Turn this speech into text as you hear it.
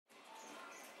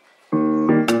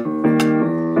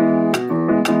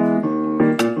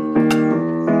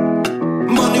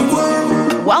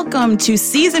Welcome to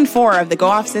Season 4 of the Go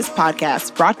Off Sis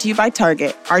podcast, brought to you by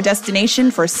Target, our destination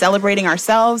for celebrating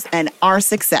ourselves and our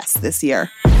success this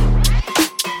year.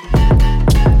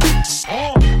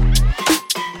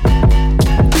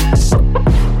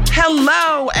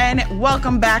 Hello, and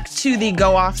welcome back to the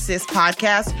Go Off Sis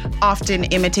podcast, often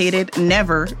imitated,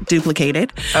 never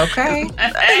duplicated. Okay.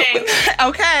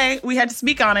 Okay, we had to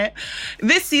speak on it.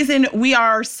 This season, we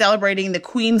are celebrating the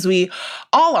queens we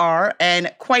all are,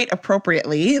 and quite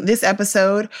appropriately, this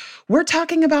episode, we're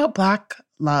talking about Black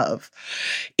love.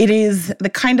 It is the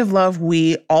kind of love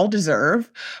we all deserve,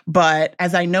 but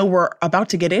as I know we're about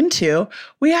to get into,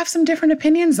 we have some different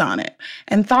opinions on it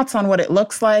and thoughts on what it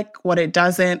looks like, what it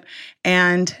doesn't,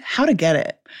 and how to get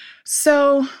it.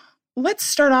 So let's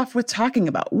start off with talking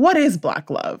about what is Black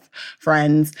love,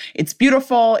 friends. It's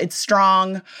beautiful, it's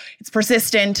strong, it's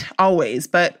persistent, always,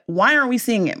 but why aren't we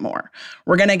seeing it more?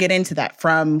 We're going to get into that,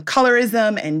 from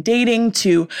colorism and dating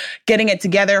to getting it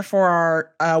together for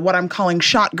our, what I'm calling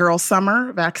shot girl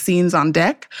summer, vaccines on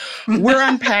deck. We're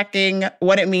unpacking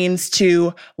what it means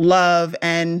to love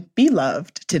and be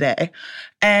loved today.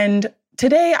 And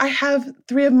today I have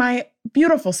three of my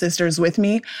beautiful sisters with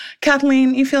me.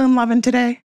 Kathleen, you feeling loving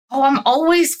today? Oh, I'm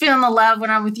always feeling the love when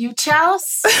I'm with you, Chels.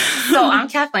 So I'm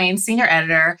Kathleen, senior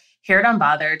editor here at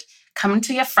Unbothered, coming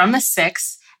to you from the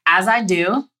 6, as I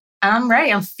do. And I'm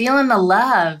ready. I'm feeling the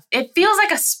love. It feels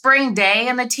like a spring day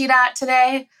in the T-Dot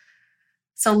today.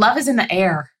 So love is in the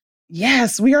air.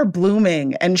 Yes, we are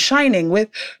blooming and shining with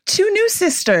two new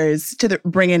sisters to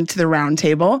bring into the round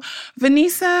table.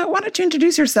 Vanessa, why don't you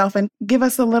introduce yourself and give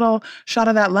us a little shot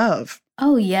of that love?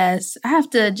 Oh, yes. I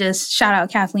have to just shout out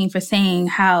Kathleen for saying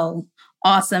how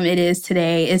awesome it is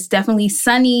today. It's definitely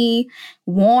sunny,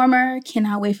 warmer.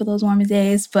 Cannot wait for those warmer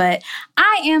days. But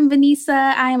I am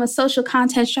Vanessa. I am a social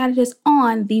content strategist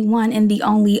on the one and the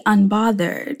only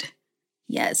Unbothered.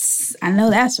 Yes, I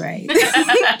know that's right.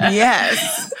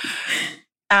 Yes,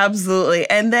 absolutely.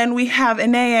 And then we have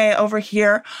Ineye over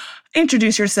here.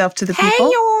 Introduce yourself to the people. Hey,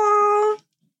 y'all.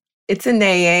 It's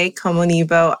Ineye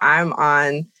Komonibo. I'm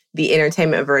on the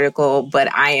entertainment vertical,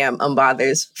 but I am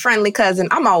Unbothered's friendly cousin.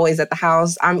 I'm always at the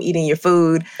house. I'm eating your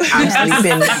food. I'm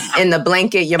sleeping in the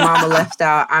blanket your mama left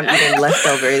out. I'm eating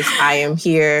leftovers. I am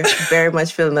here, very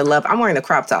much feeling the love. I'm wearing a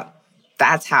crop top.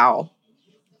 That's how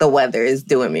the weather is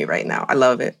doing me right now. I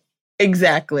love it.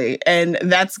 Exactly. And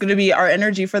that's going to be our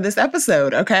energy for this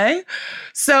episode, okay?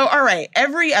 So, all right,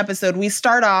 every episode we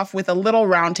start off with a little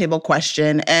roundtable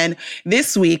question. And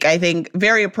this week, I think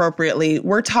very appropriately,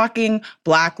 we're talking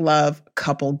Black love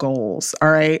couple goals,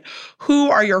 all right? Who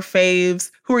are your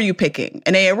faves? Who are you picking?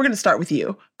 And we're going to start with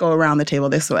you. Go around the table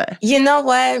this way. You know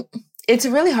what? It's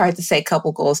really hard to say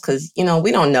couple goals because, you know,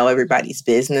 we don't know everybody's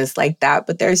business like that.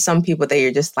 But there's some people that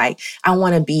you're just like, I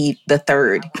want to be the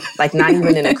third, like not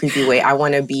even in a creepy way. I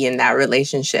want to be in that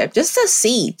relationship just to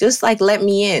see, just like let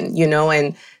me in, you know,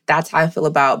 and that's how I feel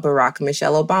about Barack and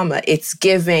Michelle Obama. It's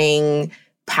giving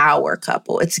power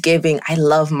couple. It's giving, I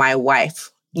love my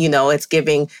wife. You know, it's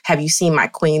giving, have you seen my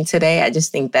queen today? I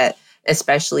just think that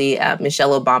especially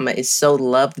Michelle Obama is so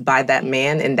loved by that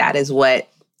man. And that is what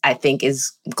I think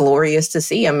is glorious to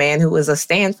see, a man who is a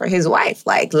stand for his wife.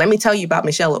 Like, let me tell you about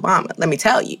Michelle Obama. Let me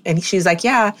tell you. And she's like,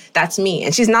 yeah, that's me.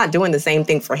 And she's not doing the same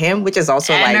thing for him, which is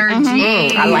also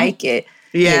energy. I like it.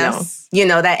 Yes. You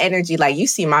know, that energy, like you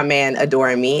see my man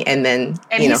adoring me and then,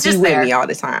 And you know, he's he's just with there. me all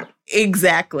the time.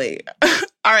 Exactly.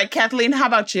 All right, Kathleen, how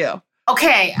about you?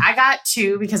 Okay, I got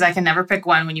two because I can never pick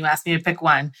one when you ask me to pick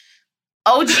one.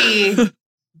 OG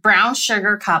brown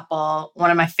sugar couple, one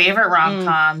of my favorite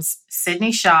rom-coms,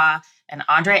 Sydney Shaw and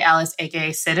Andre Ellis,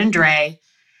 aka Sid and Dre.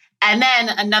 And then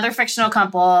another fictional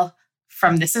couple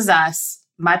from This Is Us,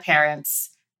 my parents,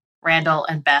 Randall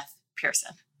and Beth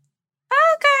Pearson.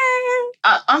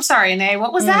 Okay. I'm sorry, Ineye,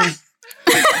 what was that?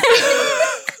 Okay.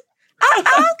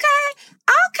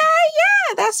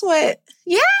 Yeah, that's what.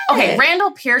 Yeah. Okay, Randall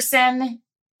Pearson,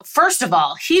 first of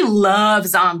all, he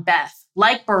loves on Beth.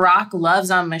 Like Barack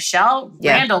loves on Michelle,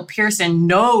 Yeah. Randall Pearson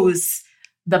knows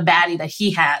the baddie that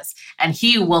he has, and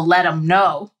he will let him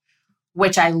know,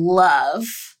 which I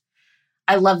love.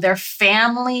 I love their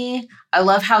family. I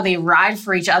love how they ride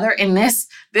for each other in this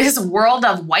world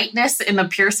of whiteness in the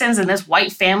Pearsons and this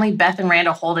white family. Beth and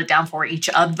Randall hold it down for each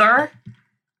other.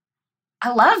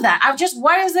 I love that.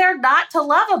 What is there not to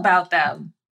love about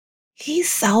them?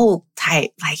 He's so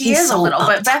tight. Like He he's is so a little,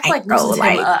 but Beth uptight, like bro. loses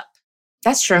Like, him up.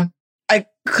 that's true.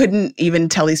 couldn't even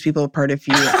tell these people apart if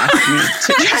you asked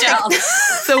me to.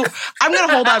 So I'm going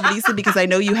to hold on, Vanessa, because I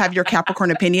know you have your Capricorn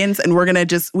opinions, and we're going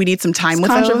to we need some time with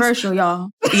those. Controversial,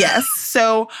 y'all. Yes.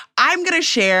 So I'm going to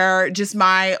share just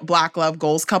my Black love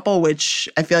goals couple, which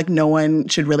I feel like no one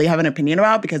should really have an opinion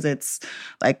about because it's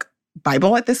like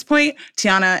Bible at this point.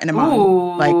 Tiana and Iman.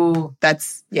 Ooh. Like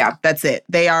that's it.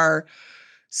 They are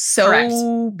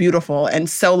so beautiful and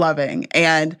so loving.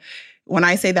 And when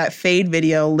I say that Fade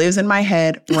video lives in my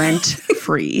head rent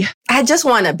free. I just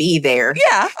want to be there.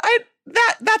 Yeah,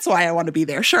 that's why I want to be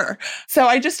there, sure. So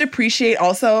I just appreciate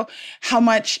also how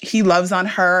much he loves on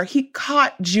her. He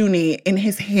caught Junie in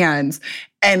his hands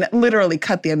and literally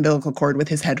cut the umbilical cord with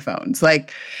his headphones.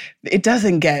 Like, it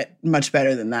doesn't get much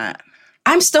better than that.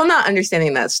 I'm still not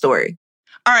understanding that story.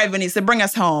 All right, Vanessa, bring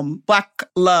us home. Black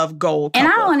love goal couple.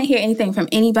 And I don't want to hear anything from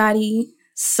anybody,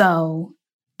 so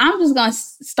I'm just going to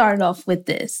start it off with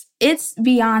this. It's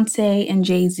Beyonce and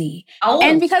Jay-Z. Oh.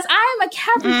 And because I am a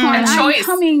Capricorn, I'm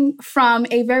coming from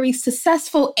a very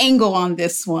successful angle on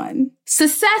this one.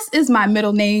 Success is my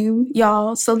middle name,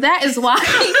 y'all. So that is why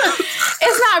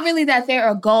it's not really that they're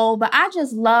a goal, but I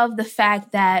just love the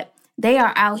fact that they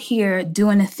are out here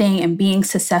doing a thing and being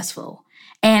successful.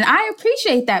 And I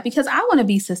appreciate that because I want to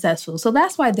be successful. So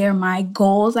that's why they're my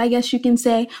goals, I guess you can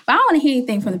say. But I don't want to hear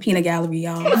anything from the peanut gallery,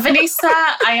 y'all. Vanessa,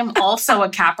 I am also a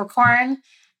Capricorn.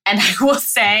 And I will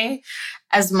say,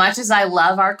 as much as I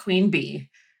love our Queen Bee,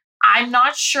 I'm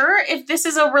not sure if this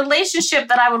is a relationship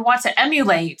that I would want to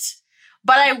emulate.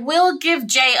 But I will give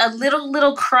Jay a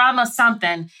little crumb of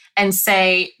something and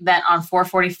say that on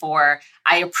 444,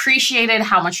 I appreciated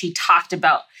how much he talked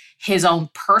about his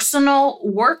own personal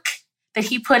work that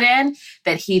he put in,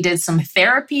 that he did some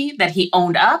therapy, that he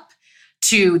owned up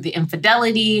to the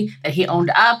infidelity, that he owned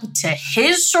up to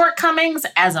his shortcomings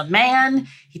as a man.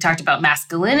 He talked about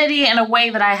masculinity in a way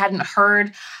that I hadn't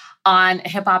heard on a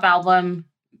hip hop album,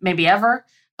 maybe ever.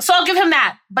 So I'll give him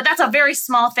that, but that's a very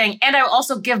small thing. And I will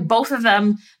also give both of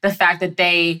them the fact that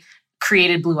they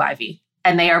created Blue Ivy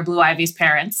and they are Blue Ivy's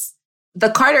parents. The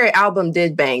Carter album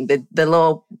did bang. The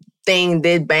little thing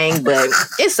did bang, but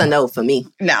it's a no for me.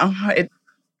 No.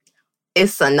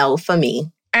 It's a no for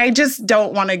me. I just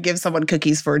don't want to give someone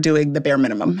cookies for doing the bare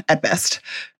minimum at best.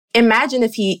 Imagine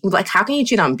if he, like, how can you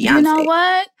cheat on Beyonce? You know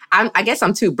what? I guess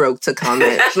I'm too broke to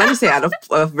comment. Let me stay out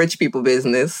of rich people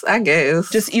business, I guess.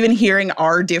 Just even hearing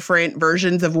our different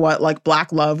versions of what like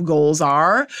Black love goals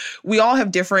are, we all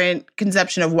have different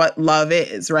conception of what love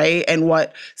is, right? And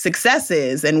what success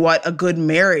is and what a good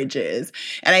marriage is.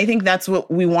 And I think that's what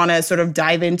we want to sort of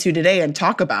dive into today and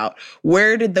talk about.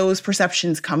 Where did those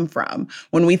perceptions come from?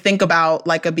 When we think about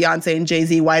like a Beyonce and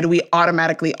Jay-Z, why do we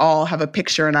automatically all have a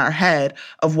picture in our head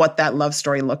of what that love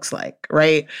story looks like,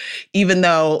 right? Even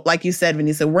though, like you said,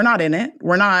 Vanessa, we're not in it.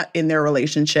 We're not in their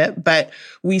relationship, but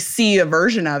we see a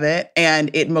version of it and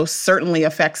it most certainly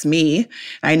affects me.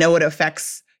 I know it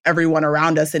affects everyone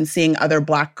around us and seeing other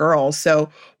Black girls. So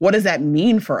what does that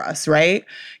mean for us, right?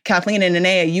 Kathleen and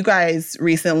Anea, you guys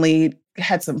recently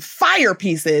had some fire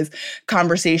pieces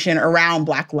conversation around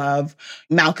Black love,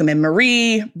 Malcolm and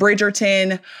Marie,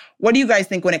 Bridgerton. What do you guys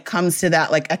think when it comes to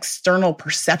that like external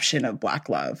perception of Black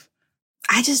love?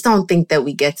 I just don't think that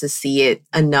we get to see it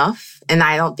enough. And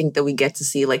I don't think that we get to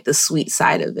see like the sweet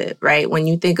side of it, right? When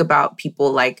you think about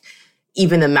people like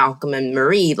even the Malcolm and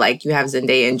Marie, like you have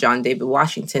Zendaya and John David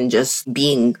Washington just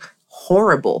being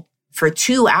horrible for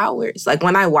 2 hours. Like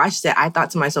when I watched it, I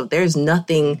thought to myself, there's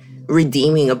nothing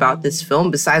redeeming about this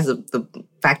film besides the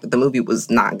fact that the movie was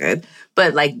not good.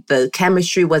 But like the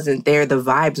chemistry wasn't there. The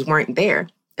vibes weren't there.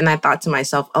 And I thought to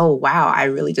myself, oh, wow, I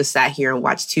really just sat here and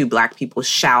watched two Black people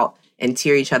shout and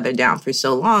tear each other down for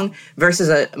so long versus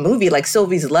a movie like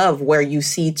Sylvie's Love where you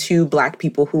see two Black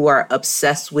people who are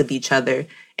obsessed with each other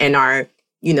and are,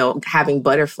 you know, having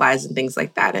butterflies and things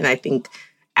like that. And I think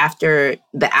after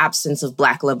the absence of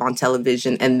Black love on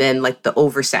television and then like the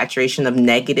oversaturation of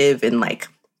negative and like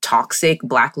toxic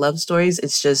Black love stories,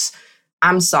 it's just,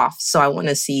 I'm soft. So I want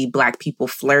to see Black people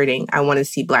flirting. I want to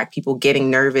see Black people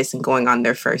getting nervous and going on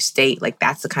their first date. Like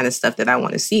that's the kind of stuff that I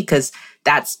want to see because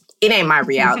it ain't my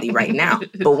reality right now.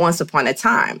 But once upon a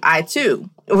time, I too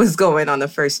was going on the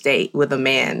first date with a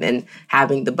man and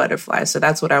having the butterflies. So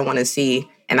that's what I want to see.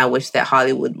 And I wish that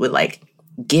Hollywood would like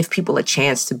give people a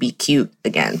chance to be cute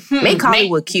again. Make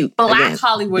Hollywood cute Black again.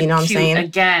 Hollywood you know what cute I'm saying?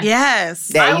 again. Yes.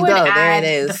 There you go. There it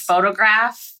is. The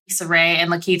Photograph, Issa Rae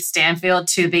and Lakeith Stanfield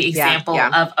to the example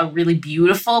of a really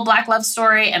beautiful Black love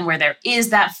story and where there is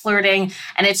that flirting.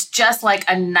 And it's just like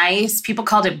a nice, people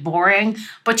called it boring.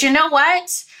 But you know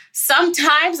what?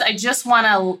 Sometimes I just want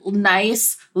a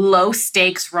nice,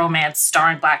 low-stakes romance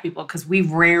starring Black people because we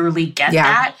rarely get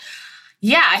that.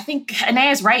 Yeah, I think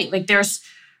Anaya is right. Like, there's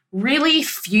really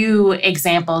few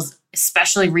examples,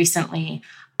 especially recently,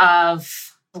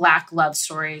 of Black love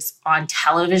stories on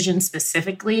television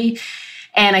specifically.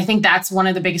 And I think that's one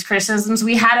of the biggest criticisms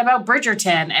we had about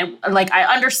Bridgerton. And like, I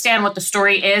understand what the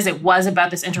story is. It was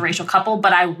about this interracial couple,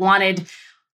 but I wanted,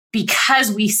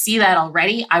 because we see that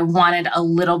already, I wanted a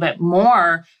little bit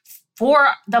more for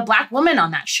the Black woman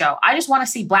on that show. I just want to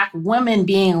see Black women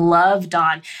being loved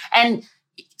on. And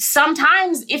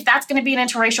sometimes if that's going to be an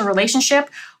interracial relationship,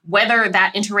 whether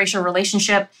that interracial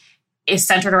relationship is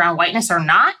centered around whiteness or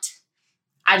not,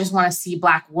 I just want to see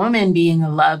Black women being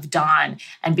loved on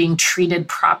and being treated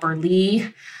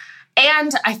properly.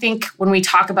 And I think when we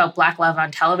talk about Black love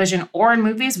on television or in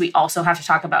movies, we also have to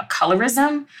talk about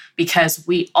colorism, because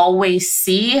we always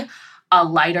see a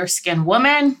lighter skinned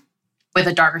woman with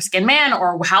a darker skinned man,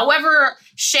 or however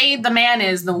shade the man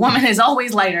is, the woman is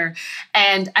always lighter.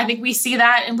 And I think we see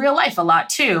that in real life a lot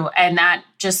too. And that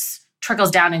just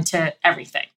trickles down into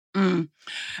everything. Mm.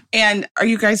 And are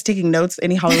you guys taking notes,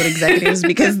 any Hollywood executives?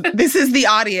 Because this is the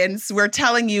audience. We're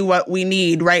telling you what we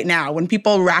need right now. When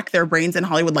people rack their brains in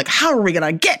Hollywood, like, how are we going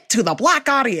to get to the Black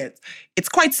audience? It's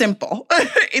quite simple.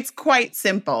 It's quite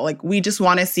simple. Like, we just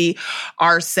want to see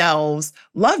ourselves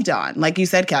loved on, like you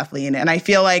said, Kathleen. And I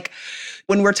feel like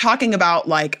when we're talking about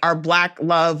like our Black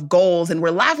love goals and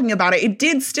we're laughing about it, it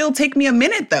did still take me a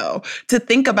minute though to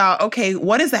think about, okay,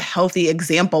 what is a healthy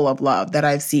example of love that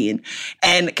I've seen?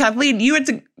 And Kathleen, you had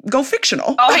to go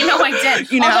fictional. Oh, I know I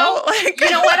did. You know, like, you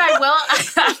know what? I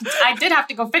will. I did have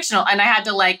to go fictional, and I had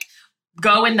to like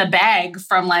go in the bag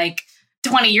from like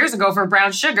 20 years ago for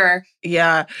Brown Sugar.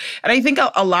 Yeah. And I think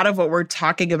a lot of what we're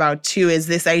talking about too is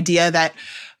this idea that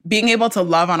being able to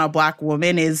love on a Black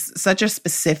woman is such a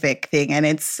specific thing. And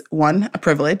it's, one, a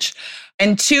privilege.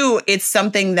 And two, it's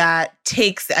something that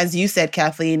takes, as you said,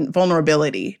 Kathleen,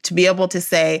 vulnerability to be able to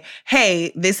say,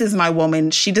 hey, this is my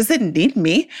woman. She doesn't need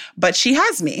me, but she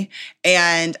has me.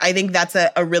 And I think that's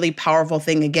a really powerful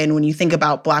thing, again, when you think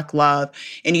about Black love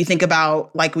and you think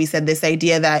about, like we said, this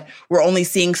idea that we're only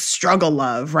seeing struggle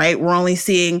love, right? We're only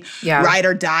seeing ride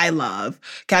or die love.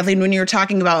 Kathleen, when you're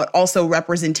talking about also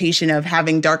representation of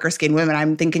having darker skinned women,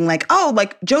 I'm thinking like, oh,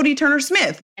 like Jodie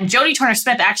Turner-Smith. And Jodie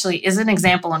Turner-Smith actually is an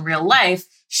example in real life.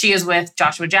 She is with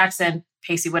Joshua Jackson,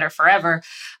 Pacey Witter forever,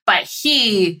 but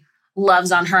he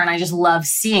loves on her, and I just love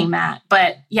seeing that.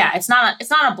 But yeah, it's not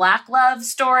a Black love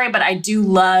story, but I do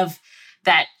love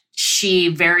that she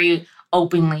very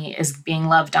openly is being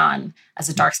loved on as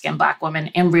a dark-skinned Black woman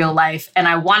in real life. And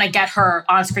I want to get her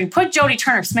on screen. Put Jodie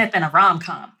Turner-Smith in a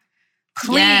rom-com.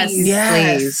 Please.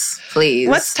 Yes. Please.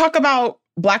 Let's talk about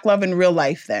Black love in real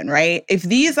life then, right? If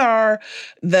these are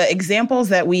the examples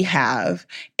that we have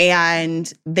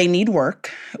and they need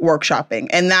workshopping,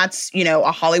 and that's, you know,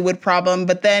 a Hollywood problem,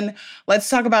 but then let's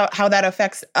talk about how that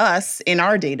affects us in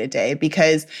our day-to-day,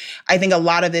 because I think a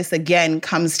lot of this, again,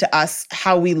 comes to us,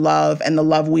 how we love and the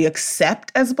love we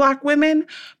accept as Black women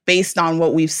based on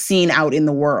what we've seen out in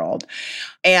the world.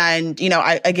 And, you know,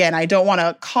 I don't want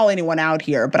to call anyone out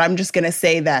here, but I'm just going to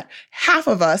say that half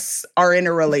of us are in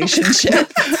a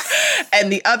relationship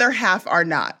and the other half are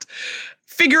not.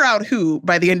 Figure out who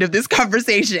by the end of this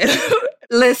conversation.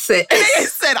 Listen. I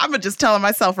said, I'm just telling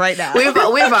myself right now. We've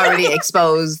already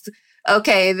exposed,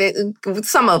 okay, that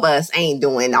some of us ain't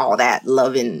doing all that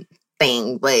loving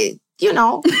thing, but, you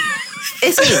know,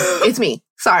 it's me. It's me.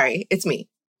 Sorry, it's me.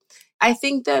 I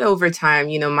think that over time,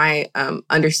 you know, my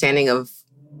understanding of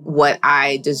what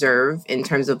I deserve in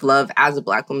terms of love as a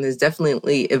Black woman has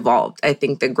definitely evolved. I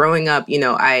think that growing up, you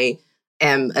know, I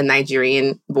am a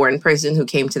Nigerian-born person who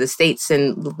came to the States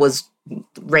and was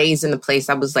raised in a place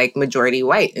that was like majority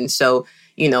white. And so,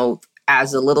 you know,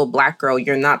 as a little Black girl,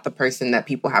 you're not the person that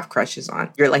people have crushes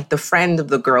on. You're like the friend of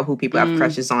the girl who people have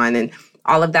crushes on and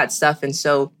all of that stuff. And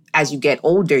so as you get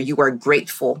older, you are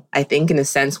grateful, I think, in a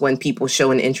sense, when people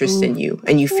show an interest in you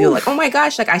and you feel like, oh my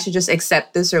gosh, like I should just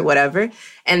accept this or whatever.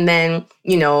 And then,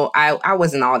 you know, I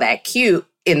wasn't all that cute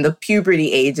in the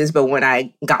puberty ages, but when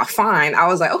I got fine, I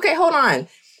was like, okay, hold on.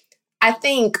 I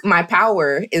think my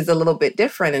power is a little bit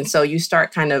different. And so you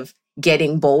start kind of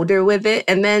getting bolder with it.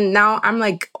 And then now I'm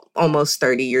like almost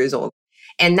 30 years old.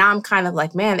 And now I'm kind of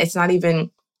like, man, it's not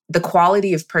even the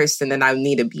quality of person that I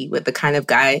need to be with, the kind of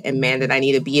guy and man that I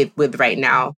need to be with right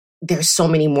now. There's so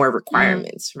many more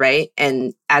requirements, right?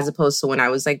 And as opposed to when I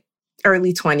was like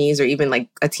early 20s or even like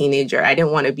a teenager, I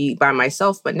didn't want to be by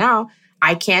myself. But now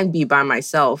I can be by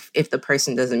myself if the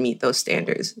person doesn't meet those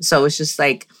standards. So it's just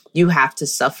like you have to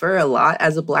suffer a lot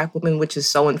as a Black woman, which is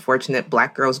so unfortunate.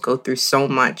 Black girls go through so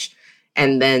much.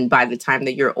 And then by the time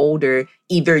that you're older,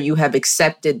 either you have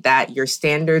accepted that your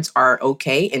standards are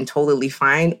okay and totally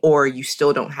fine, or you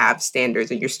still don't have standards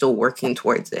and you're still working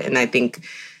towards it. And I think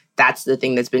that's the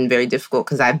thing that's been very difficult,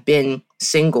 because I've been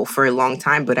single for a long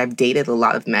time, but I've dated a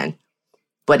lot of men.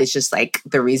 But it's just like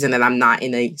the reason that I'm not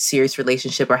in a serious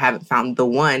relationship or haven't found the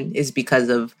one is because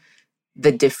of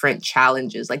the different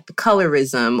challenges, like the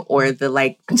colorism or the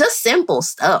like just simple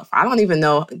stuff. I don't even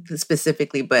know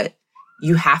specifically, but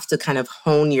you have to kind of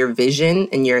hone your vision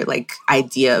and your like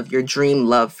idea of your dream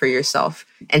love for yourself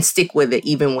and stick with it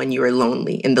even when you are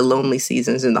lonely, in the lonely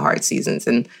seasons and the hard seasons.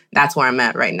 And that's where I'm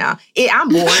at right now. I'm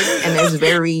bored and there's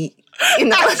very,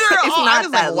 After all, I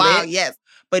was like, wow, yes.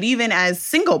 But even as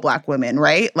single Black women,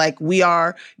 right? Like we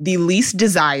are the least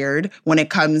desired when it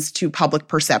comes to public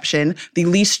perception, the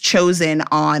least chosen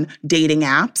on dating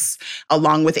apps,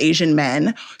 along with Asian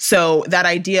men. So that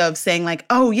idea of saying like,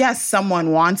 oh, yes,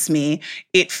 someone wants me,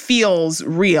 it feels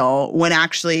real when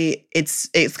actually it's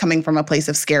coming from a place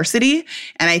of scarcity.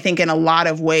 And I think in a lot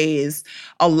of ways,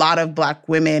 a lot of Black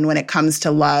women, when it comes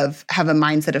to love, have a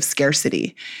mindset of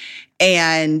scarcity.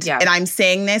 And I'm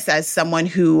saying this as someone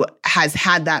who has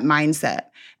had that mindset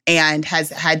and has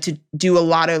had to do a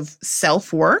lot of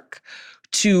self-work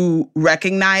to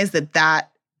recognize that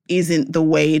that isn't the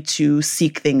way to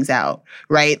seek things out,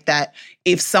 right? That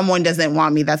if someone doesn't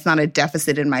want me, that's not a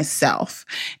deficit in myself.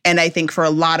 And I think for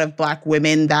a lot of Black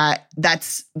women,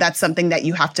 that's something that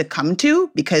you have to come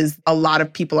to, because a lot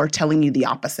of people are telling you the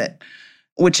opposite,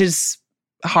 which is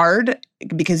hard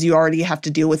because you already have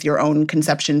to deal with your own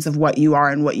conceptions of what you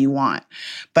are and what you want.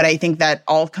 But I think that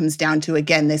all comes down to,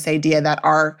 again, this idea that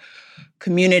our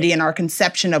community and our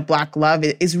conception of Black love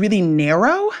is really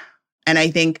narrow. And I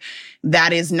think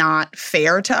that is not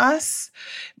fair to us.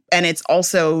 And it's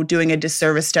also doing a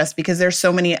disservice to us because there's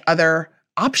so many other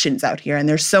options out here and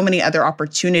there's so many other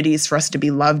opportunities for us to be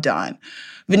loved on.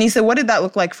 Vanessa, what did that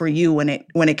look like for you when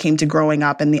it came to growing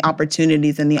up and the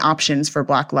opportunities and the options for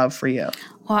Black love for you?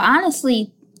 Well,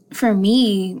 honestly, for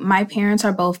me, my parents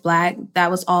are both Black. That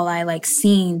was all I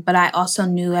seen. But I also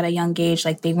knew at a young age,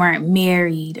 they weren't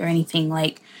married or anything.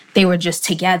 They were just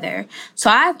together. So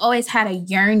I've always had a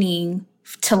yearning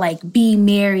to be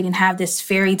married and have this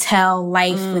fairy tale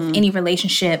life with any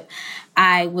relationship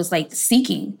I was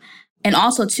seeking. And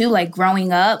also too,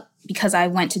 growing up, because I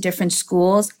went to different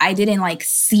schools, I didn't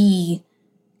see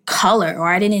color, or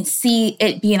I didn't see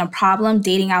it being a problem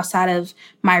dating outside of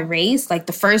my race.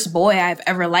 The first boy I've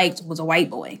ever liked was a white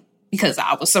boy because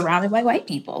I was surrounded by white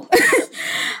people.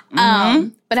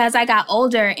 But as I got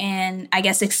older and I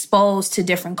guess exposed to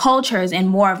different cultures and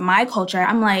more of my culture,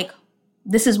 I'm like,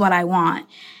 this is what I want.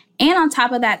 And on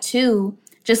top of that too,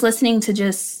 just listening to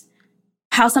just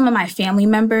how some of my family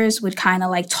members would kind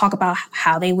of talk about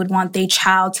how they would want their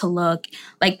child to look.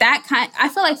 I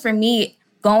feel for me,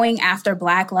 going after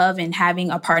Black love and having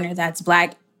a partner that's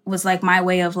Black was my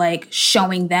way of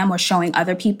showing them or showing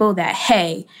other people that,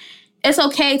 hey, it's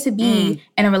okay to be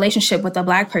in a relationship with a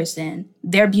Black person.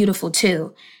 They're beautiful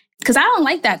too. Because I don't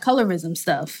like that colorism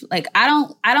stuff. I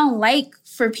don't like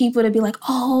for people to be like,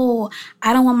 oh,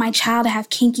 I don't want my child to have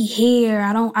kinky hair.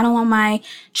 I don't want my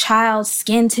child's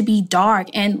skin to be dark.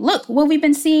 And look what we've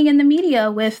been seeing in the media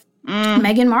with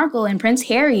Meghan Markle and Prince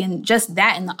Harry and just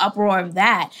that and the uproar of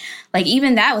that.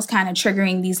 Even that was kind of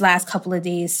triggering these last couple of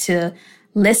days to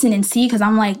listen and see, because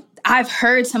I'm I've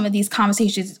heard some of these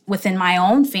conversations within my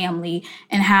own family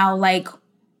and how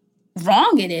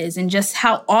wrong it is and just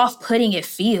how off-putting it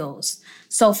feels.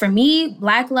 So for me,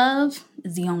 Black love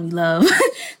is the only love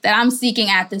that I'm seeking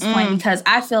at this point, because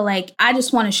I feel I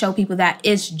just want to show people that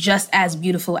it's just as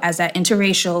beautiful as that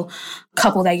interracial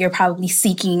couple that you're probably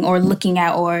seeking or looking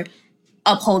at or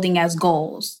upholding as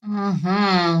goals.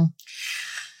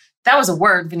 That was a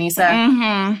word, Vanessa.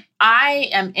 I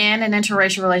am in an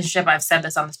interracial relationship. I've said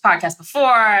this on this podcast before.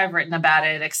 I've written about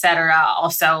it, etc.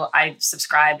 Also, I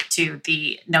subscribe to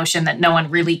the notion that no one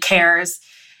really cares.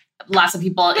 Lots of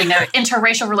people in their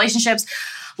interracial relationships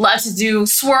love to do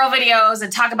swirl videos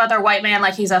and talk about their white man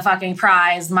like he's a fucking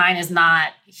prize. Mine is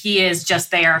not. He is just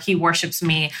there. He worships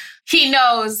me. He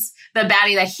knows the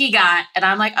baddie that he got. And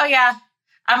I'm like, oh yeah.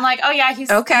 He's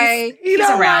okay. He's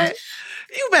around. What?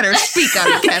 You better speak on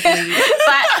it, Kathleen.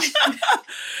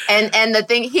 And the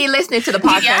thing, he listening to the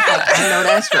podcast. Yeah. I know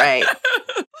that's right.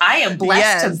 I am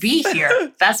blessed to be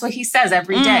here. That's what he says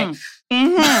every day.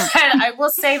 And I will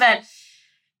say that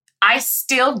I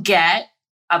still get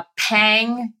a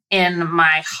pang in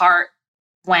my heart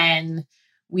when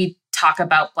we talk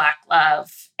about Black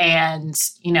love and,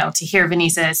 you know, to hear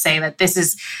Vanessa say that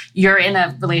you're in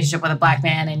a relationship with a Black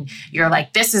man and you're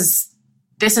like, this is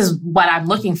what I'm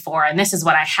looking for and this is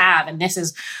what I have and this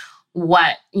is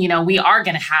what, you know, we are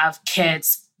going to have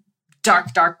kids,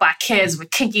 dark Black kids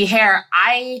with kinky hair.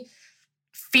 I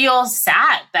feel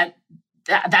sad that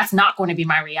that's not going to be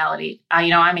my reality. You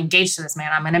know, I'm engaged to this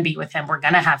man. I'm going to be with him. We're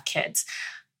going to have kids.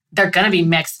 They're going to be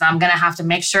mixed. And I'm going to have to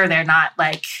make sure they're not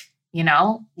like, you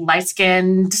know,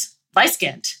 light-skinned.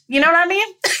 You know what I mean?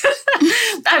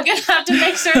 I'm going to have to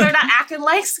make sure they're not acting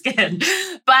light-skinned.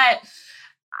 But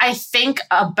I think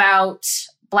about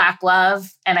Black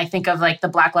love and I think of like the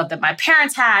Black love that my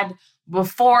parents had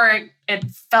before it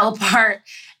fell apart.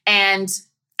 And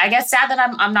I get sad that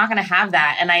I'm not going to have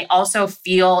that. And I also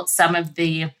feel some of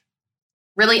the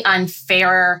really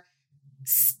unfair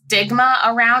stigma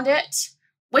around it,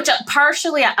 which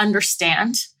partially I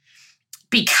understand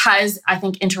because I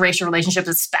think interracial relationships,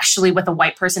 especially with a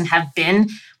white person, have been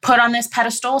put on this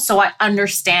pedestal. So I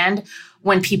understand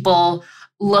when people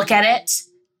look at it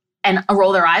and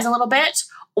roll their eyes a little bit,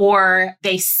 or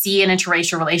they see an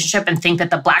interracial relationship and think that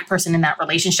the Black person in that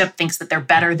relationship thinks that they're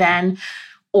better than,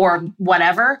 or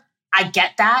whatever. I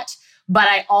get that. But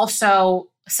I also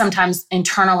sometimes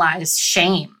internalize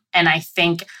shame. And I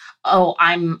think, oh,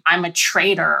 I'm a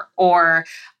traitor, or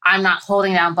I'm not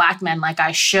holding down Black men like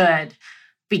I should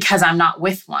because I'm not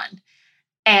with one.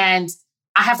 And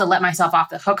I have to let myself off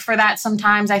the hook for that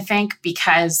sometimes, I think,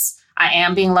 because I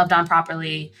am being loved on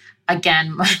properly.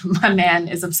 Again, my man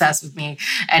is obsessed with me,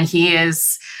 and he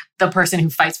is the person who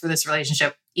fights for this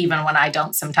relationship, even when I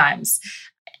don't sometimes.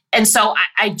 And so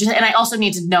I also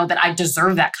need to know that I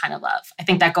deserve that kind of love. I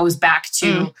think that goes back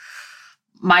to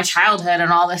my childhood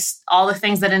and all the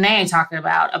things that Anae talked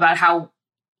about how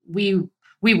we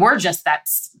were just that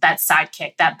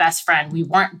sidekick, that best friend. We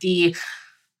weren't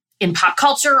in pop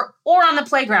culture or on the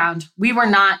playground, we were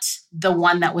not the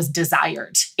one that was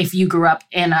desired if you grew up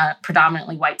in a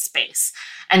predominantly white space.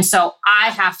 And so I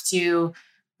have to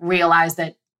realize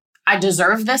that I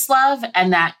deserve this love,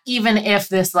 and that even if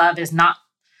this love is not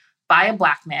by a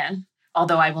Black man,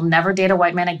 although I will never date a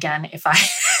white man again if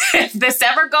this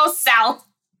ever goes south,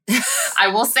 I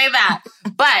will say that.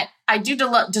 But I do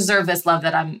deserve this love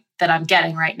that I'm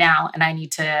getting right now, and I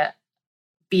need to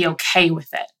be okay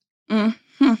with it.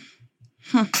 Mm-hmm.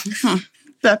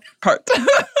 That part.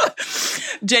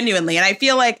 Genuinely. And I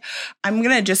feel like I'm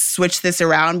going to just switch this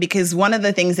around, because one of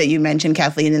the things that you mentioned,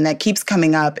 Kathleen, and that keeps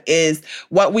coming up is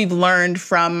what we've learned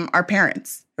from our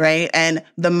parents, right? And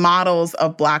the models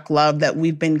of Black love that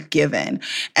we've been given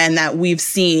and that we've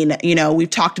seen, you know, we've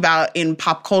talked about in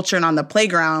pop culture and on the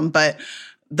playground, but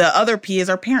the other P is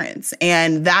our parents.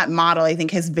 And that model, I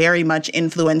think, has very much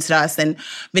influenced us. And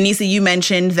Vanessa, you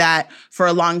mentioned that for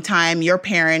a long time, your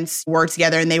parents were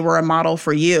together and they were a model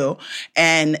for you.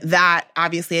 And that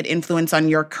obviously had influence on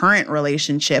your current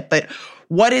relationship. But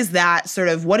what is that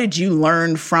what did you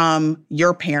learn from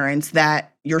your parents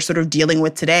that you're sort of dealing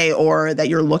with today, or that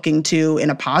you're looking to in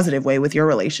a positive way with your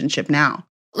relationship now?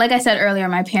 Like I said earlier,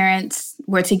 my parents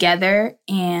were together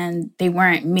and they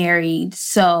weren't married.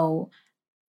 So,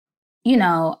 you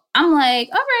know, I'm like,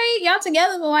 all right, y'all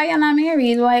together, but why y'all not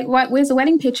married? Like, where's the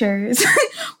wedding pictures?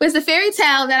 Where's the fairy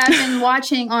tale that I've been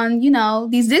watching on, you know,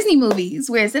 these Disney movies?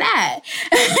 Where's it at?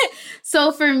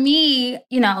 So for me,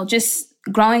 you know, just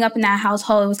growing up in that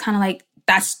household, it was kind of like,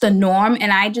 that's the norm.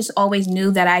 And I just always knew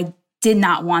that I did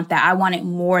not want that. I wanted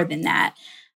more than that.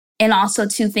 And also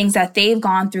two things that they've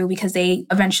gone through, because they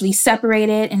eventually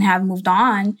separated and have moved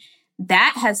on,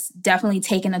 that has definitely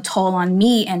taken a toll on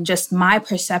me and just my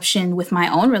perception with my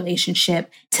own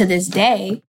relationship to this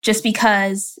day. Just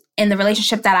because in the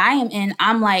relationship that I am in,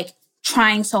 I'm like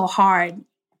trying so hard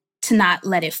to not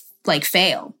let it like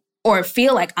fail or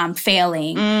feel like I'm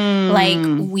failing. Like,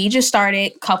 we just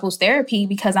started couples therapy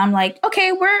because I'm like,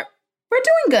 okay, we're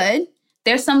doing good.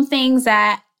 There's some things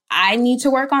that I need to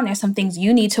work on. There's some things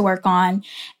you need to work on.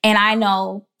 And I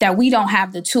know that we don't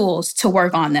have the tools to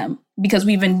work on them because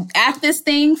we've been at this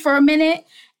thing for a minute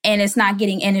and it's not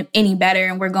getting any better.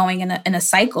 And we're going in a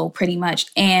cycle pretty much.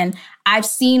 And I've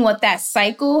seen what that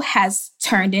cycle has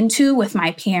turned into with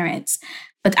my parents,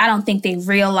 but I don't think they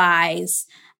realize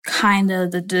kind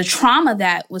of the trauma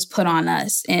that was put on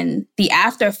us and the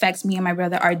after effects me and my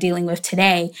brother are dealing with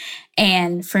today.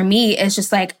 And for me, it's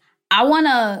just like, I want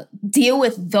to deal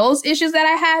with those issues that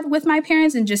I had with my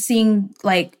parents and just seeing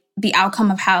like the outcome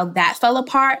of how that fell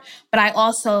apart. But I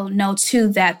also know too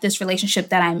that this relationship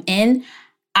that I'm in,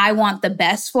 I want the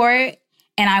best for it.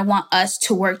 And I want us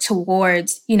to work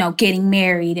towards, you know, getting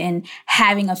married and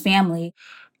having a family.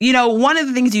 You know, one of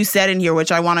the things you said in here,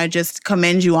 which I want to just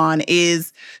commend you on,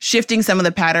 is shifting some of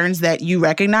the patterns that you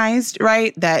recognized,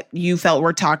 right? That you felt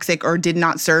were toxic or did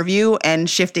not serve you, and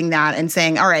shifting that and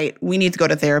saying, all right, we need to go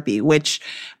to therapy, which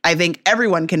I think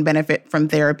everyone can benefit from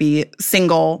therapy,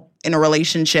 single, in a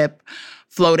relationship,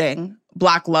 floating.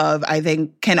 Black love, I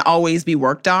think, can always be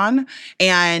worked on.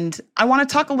 And I want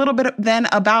to talk a little bit then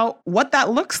about what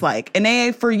that looks like. And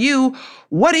AA, for you,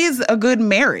 what is a good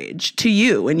marriage to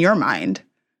you in your mind?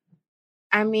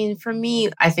 I mean, for me,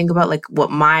 I think about like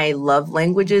what my love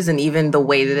language is and even the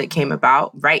way that it came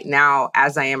about. Right now,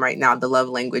 as I am right now, the love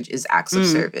language is acts of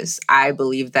service. I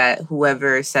believe that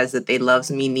whoever says that they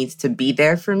loves me needs to be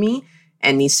there for me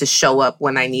and needs to show up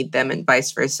when I need them and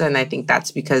vice versa. And I think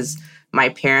that's because my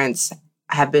parents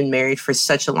have been married for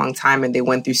such a long time and they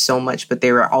went through so much, but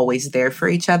they were always there for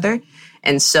each other.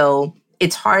 And so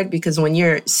it's hard because when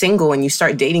you're single and you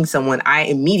start dating someone, I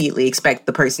immediately expect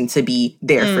the person to be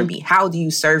there for me. How do you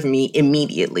serve me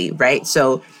immediately, right?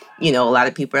 So, you know, a lot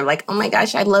of people are like, oh my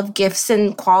gosh, I love gifts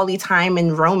and quality time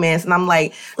and romance. And I'm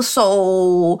like,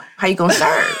 so how you gonna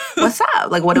serve? What's up?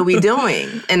 Like, what are we doing?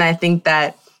 And I think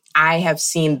that I have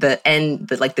seen the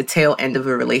tail end of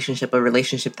a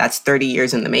relationship that's 30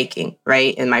 years in the making,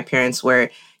 right? And my parents were,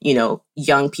 you know,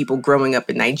 young people growing up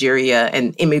in Nigeria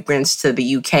and immigrants to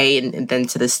the UK and then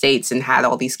to the States and had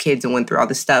all these kids and went through all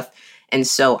this stuff. And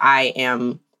so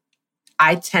I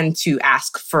tend to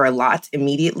ask for a lot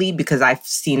immediately because I've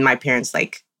seen my parents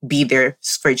like be there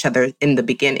for each other in the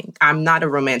beginning. I'm not a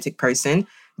romantic person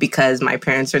because my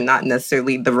parents are not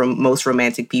necessarily the most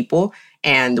romantic people.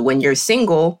 And when you're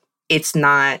single, it's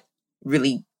not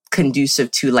really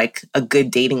conducive to like a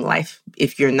good dating life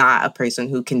if you're not a person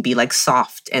who can be like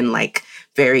soft and like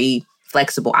very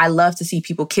flexible. I love to see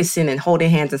people kissing and holding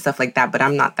hands and stuff like that, but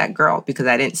I'm not that girl because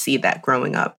I didn't see that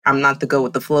growing up. I'm not the go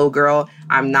with the flow girl.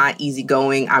 I'm not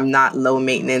easygoing. I'm not low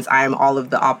maintenance. I am all of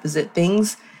the opposite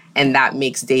things. And that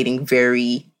makes dating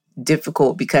very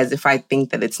difficult because if I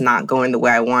think that it's not going the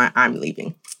way I want, I'm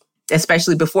leaving.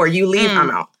 Especially before you leave,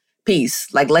 I'm out.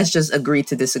 Peace. Like, let's just agree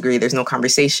to disagree. There's no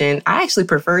conversation. I actually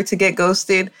prefer to get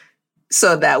ghosted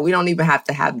so that we don't even have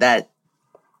to have that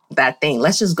thing.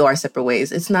 Let's just go our separate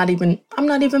ways. I'm not even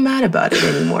mad about it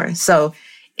anymore. So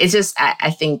it's just,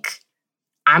 I think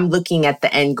I'm looking at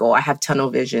the end goal. I have tunnel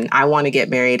vision. I want to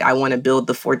get married. I want to build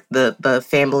the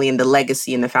family and the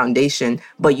legacy and the foundation,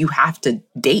 but you have to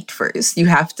date first. You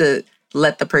have to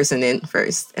let the person in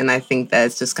first. And I think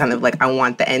that's just kind of like, I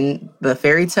want the end, the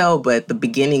fairy tale, but the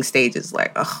beginning stage is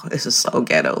like, oh, this is so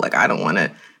ghetto. Like, I don't want to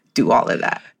do all of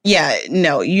that. Yeah,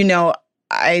 no, you know,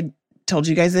 I told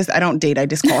you guys this. I don't date, I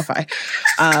disqualify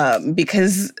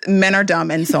because men are dumb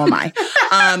and so am I.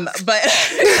 But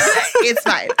it's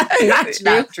fine.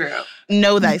 Not true.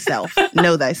 Know thyself.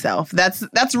 Know thyself.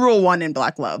 That's rule 1 in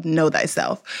Black love. Know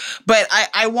thyself. But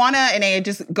I want to, and I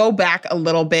just go back a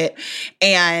little bit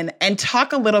and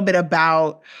talk a little bit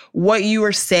about what you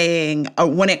were saying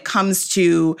when it comes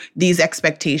to these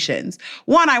expectations.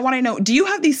 One, I want to know, do you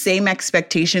have these same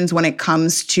expectations when it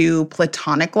comes to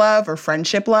platonic love or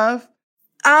friendship love?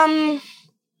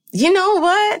 You know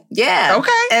what? Yeah.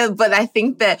 Okay. But I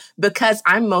think that because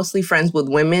I'm mostly friends with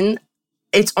women,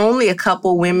 it's only a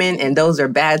couple women, and those are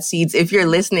bad seeds. If you're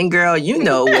listening, girl, you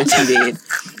know what you did.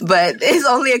 But it's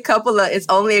only a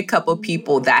couple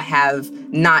people that have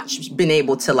not been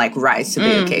able to like rise to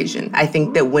the occasion. I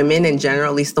think that women in general,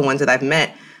 at least the ones that I've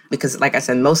met, because like I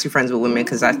said, mostly friends with women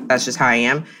because that's just how I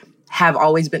am, have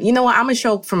always been, you know what, I'm going to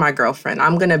show up for my girlfriend.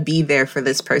 I'm going to be there for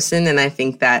this person. And I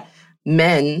think that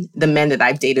the men that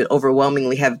I've dated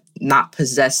overwhelmingly have not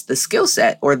possessed the skill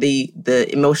set or the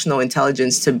emotional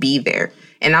intelligence to be there.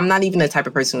 And I'm not even the type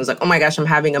of person who's like, oh my gosh, I'm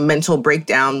having a mental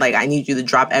breakdown. Like, I need you to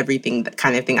drop everything, that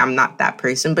kind of thing. I'm not that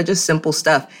person, but just simple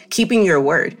stuff. Keeping your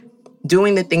word,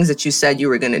 doing the things that you said you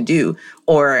were going to do,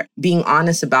 or being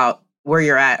honest about where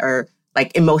you're at, or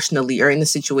like emotionally or in the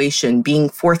situation, being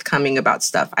forthcoming about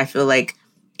stuff. I feel like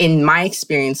in my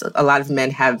experience, a lot of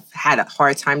men have had a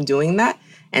hard time doing that.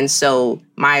 And so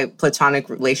my platonic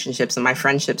relationships and my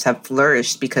friendships have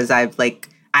flourished because I wouldn't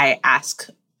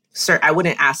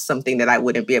ask something that I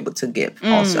wouldn't be able to give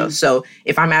also. So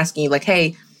if I'm asking you like,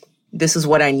 hey, this is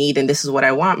what I need and this is what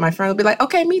I want, my friend will be like,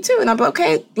 okay, me too. And I'll be like,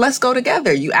 okay, let's go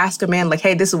together. You ask a man like,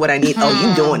 hey, this is what I need. Oh,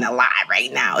 you're doing a lot right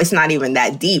now. It's not even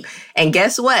that deep. And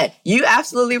guess what? You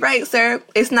absolutely right, sir.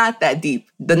 It's not that deep.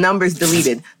 The number's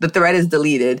deleted. The thread is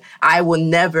deleted. I will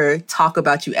never talk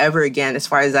about you ever again. As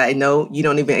far as I know, you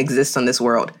don't even exist on this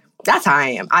world. That's how I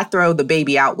am. I throw the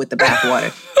baby out with the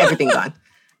bathwater. Everything gone.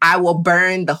 I will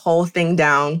burn the whole thing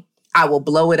down. I will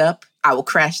blow it up. I will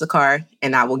crash the car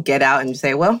and I will get out and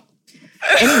say, well,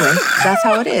 Anyway, that's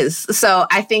how it is. So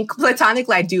I think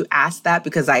platonically, I do ask that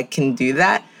because I can do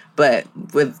that. But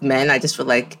with men, I just feel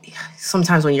like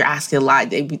sometimes when you're asking a lot,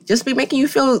 they just be making you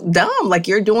feel dumb, like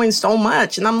you're doing so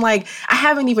much. And I'm like, I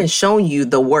haven't even shown you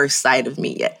the worst side of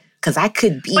me yet, because I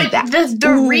could be that.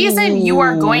 The reason you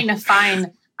are going to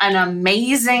find an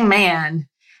amazing man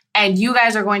and you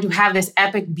guys are going to have this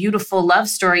epic, beautiful love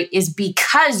story is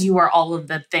because you are all of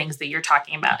the things that you're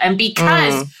talking about. And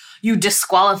because you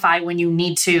disqualify when you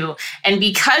need to. And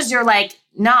because you're like,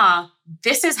 nah,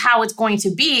 this is how it's going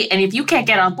to be. And if you can't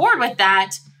get on board with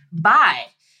that, bye.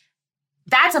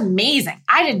 That's amazing.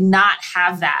 I did not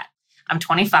have that. I'm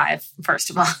 25, first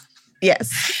of all. Yes.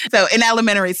 So in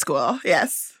elementary school,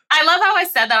 yes. I love how I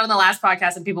said that on the last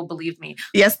podcast and people believed me.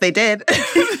 Yes, they did.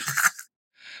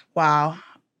 Wow.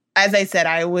 As I said,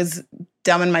 I was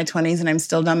dumb in my 20s and I'm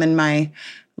still dumb in my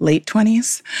late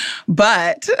 20s.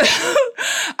 But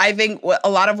I think a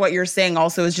lot of what you're saying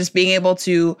also is just being able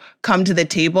to come to the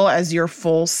table as your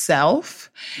full self.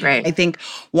 Right. I think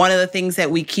one of the things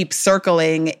that we keep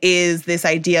circling is this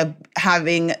idea of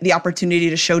having the opportunity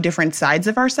to show different sides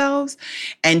of ourselves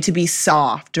and to be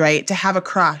soft, right? To have a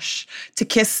crush, to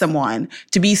kiss someone,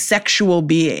 to be sexual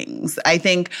beings. I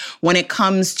think when it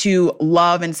comes to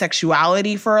love and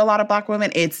sexuality for a lot of Black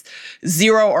women, it's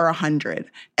 0 or 100.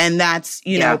 And that's,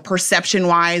 you know,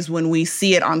 perception-wise when we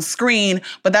see it on screen.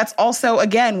 But that's also,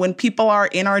 again, when people are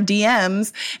in our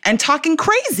DMs and talking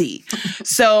crazy.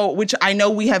 So, which I know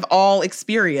we have all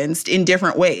experienced in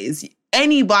different ways.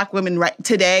 Any Black woman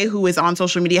today who is on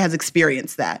social media has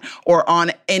experienced that or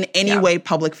in any way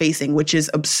public facing, which is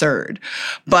absurd.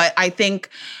 But I think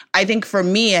for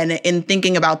me and in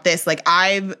thinking about this, like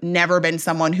I've never been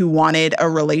someone who wanted a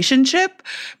relationship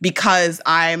because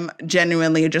I'm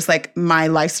genuinely just like my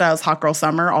lifestyle is hot girl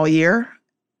summer all year,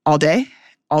 all day,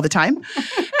 all the time.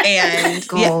 And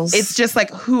it's just like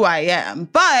who I am.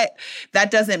 But that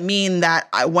doesn't mean that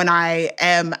when I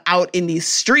am out in these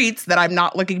streets that I'm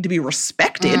not looking to be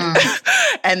respected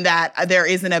and that there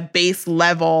isn't a base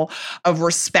level of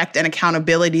respect and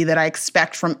accountability that I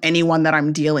expect from anyone that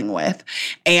I'm dealing with.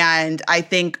 And I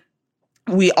think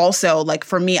we also, like,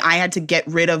 for me, I had to get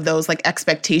rid of those, like,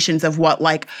 expectations of what,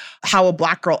 like, how a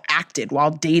Black girl acted while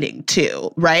dating,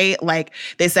 too, right? Like,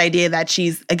 this idea that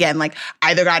she's, again, like,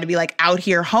 either got to be, like, out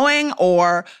here hoeing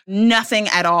or nothing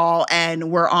at all,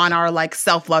 and we're on our, like,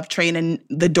 self-love train and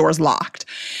the door's locked.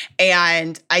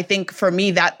 And I think for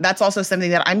me, that's also something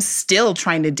that I'm still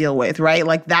trying to deal with, right?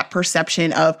 Like, that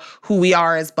perception of who we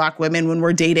are as Black women when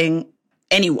we're dating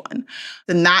anyone.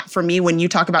 And that, for me, when you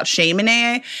talk about shame in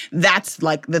AA, that's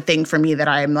like the thing for me that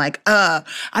I'm like, I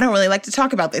don't really like to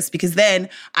talk about this because then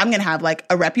I'm going to have like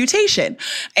a reputation.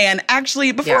 And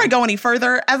actually, before I go any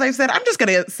further, as I said, I'm just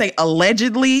going to say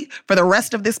allegedly for the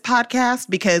rest of this podcast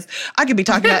because I could be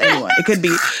talking about anyone. It could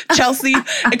be Chelsea.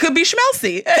 It could be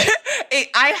Schmelcy.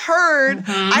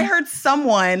 I heard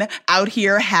someone out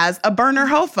here has a burner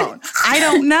hoe phone. I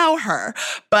don't know her,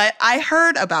 but I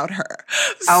heard about her.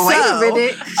 Oh, wait a minute.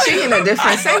 She in a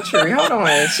different century. Hold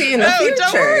on. She in the future.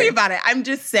 Don't worry about it. I'm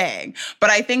just saying.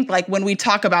 But I think like when we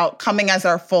talk about coming as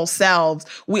our full selves,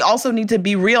 we also need to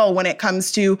be real when it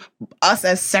comes to us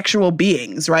as sexual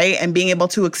beings, right? And being able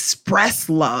to express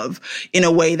love in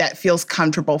a way that feels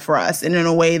comfortable for us and in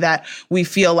a way that we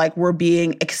feel like we're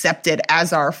being accepted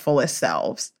as our fullest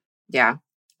selves. Yeah.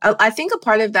 I think a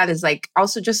part of that is like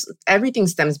also just everything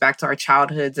stems back to our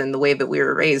childhoods and the way that we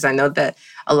were raised. I know that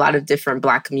a lot of different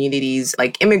Black communities,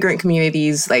 like immigrant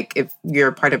communities, like if you're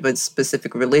a part of a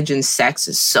specific religion, sex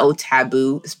is so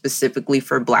taboo specifically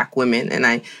for Black women.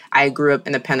 And I grew up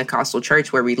in a Pentecostal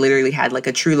church where we literally had like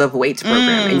a True Love Awaits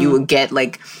program and you would get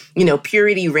like, you know,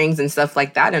 purity rings and stuff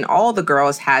like that. And all the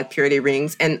girls had purity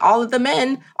rings and all of the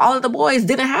men, all of the boys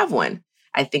didn't have one.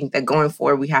 I think that going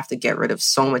forward, we have to get rid of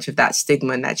so much of that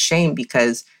stigma and that shame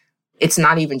because it's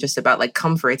not even just about like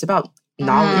comfort. It's about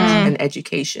knowledge and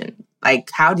education. Like,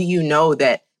 how do you know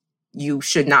that you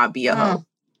should not be a hoe?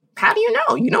 How do you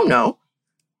know? You don't know.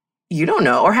 You don't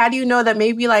know. Or how do you know that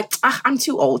maybe like, I'm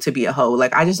too old to be a hoe?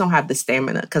 Like, I just don't have the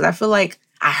stamina. Because I feel like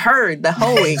I heard the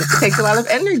hoeing takes a lot of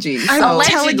energy. So, I'm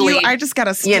telling you, I just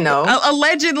got you know.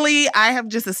 Allegedly, I have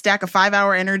just a stack of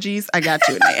 5-hour energies. I got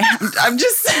you, Nate. I'm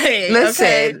just saying.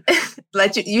 Listen,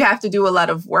 okay? You have to do a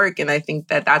lot of work. And I think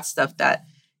that that's stuff that,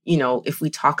 you know, if we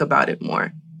talk about it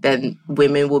more, then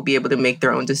women will be able to make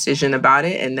their own decision about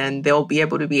it. And then they'll be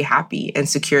able to be happy and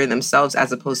secure in themselves,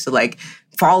 as opposed to like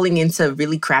falling into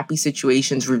really crappy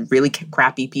situations with really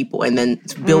crappy people and then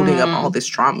building up all this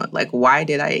trauma. Like, why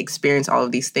did I experience all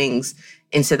of these things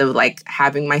instead of like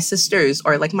having my sisters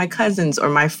or like my cousins or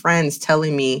my friends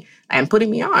telling me and putting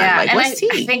me on? Yeah, like, and what's tea?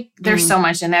 I think there's so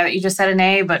much in there that you just said,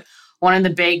 Anae, but one of the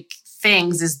big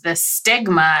things is the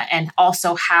stigma and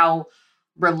also how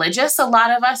religious a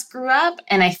lot of us grew up.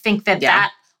 And I think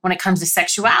that when it comes to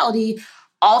sexuality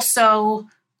also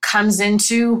comes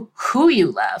into who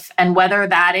you love and whether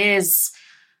that is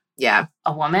a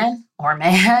woman or a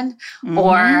man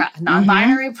or a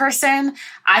non-binary person.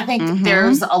 I think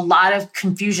there's a lot of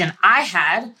confusion.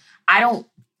 I don't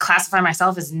classify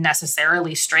myself as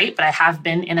necessarily straight, but I have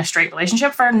been in a straight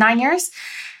relationship for 9 years.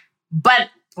 But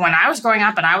when I was growing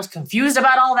up and I was confused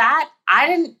about all that, I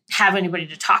didn't have anybody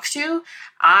to talk to.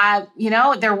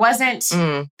 There wasn't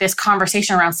this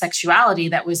conversation around sexuality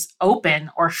that was open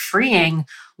or freeing,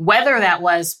 whether that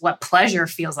was what pleasure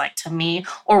feels like to me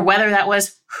or whether that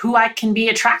was who I can be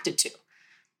attracted to.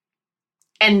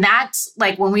 And that's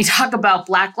like when we talk about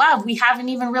Black love, we haven't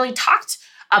even really talked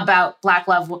about Black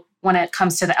love when it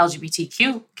comes to the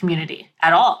LGBTQ community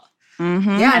at all.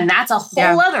 Yeah, and that's a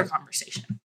whole other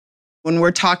conversation. When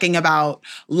we're talking about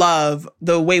love,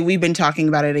 the way we've been talking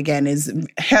about it again is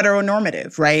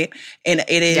heteronormative, right? And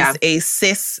it is a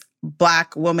cis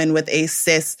Black woman with a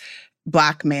cis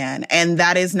Black man. And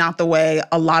that is not the way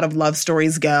a lot of love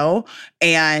stories go.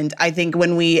 And I think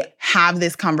when we have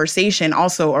this conversation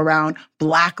also around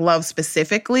Black love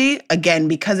specifically, again,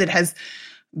 because it has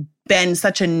been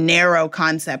such a narrow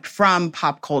concept from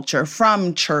pop culture,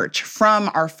 from church,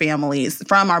 from our families,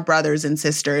 from our brothers and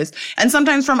sisters, and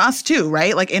sometimes from us too,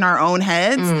 right? Like in our own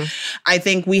heads. I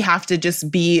think we have to just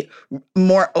be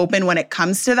more open when it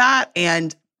comes to that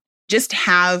and just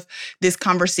have this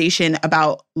conversation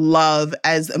about love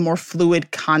as a more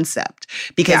fluid concept.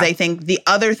 Because I think the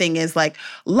other thing is like,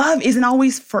 love isn't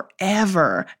always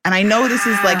forever. And I know this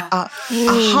is like a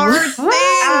hard thing.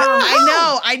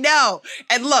 I know.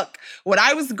 And look, when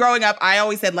I was growing up, I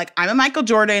always said like, I'm a Michael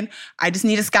Jordan. I just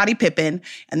need a Scottie Pippen.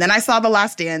 And then I saw The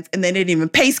Last Dance and they didn't even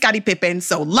pay Scottie Pippen.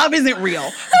 So love isn't real.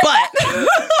 But...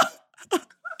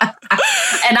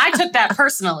 And I took that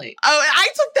personally. I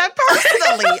took that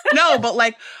personally. No, but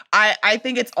like, I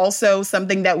think it's also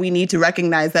something that we need to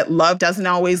recognize that love doesn't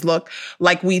always look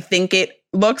like we think it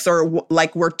looks or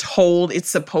like we're told it's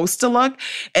supposed to look.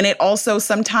 And it also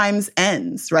sometimes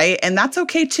ends, right? And that's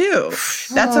okay too.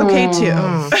 That's okay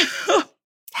too.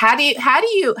 How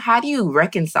do you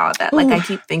reconcile that? Like, I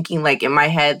keep thinking like in my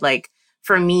head, like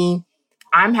for me,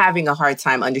 I'm having a hard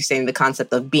time understanding the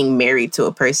concept of being married to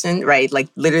a person, right? Like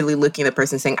literally looking at the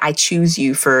person saying, I choose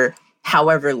you for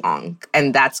however long.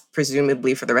 And that's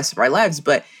presumably for the rest of our lives.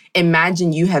 But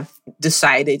imagine you have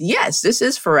decided, yes, this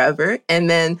is forever. And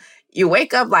then you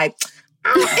wake up like,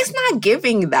 it's not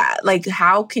giving that. Like,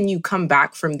 how can you come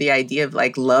back from the idea of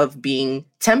like love being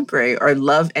temporary or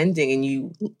love ending and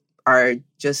you are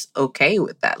just okay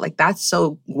with that? Like, that's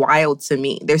so wild to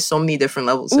me. There's so many different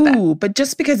levels to that. Ooh, but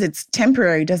just because it's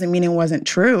temporary doesn't mean it wasn't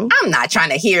true. I'm not trying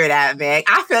to hear that, Meg.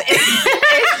 I feel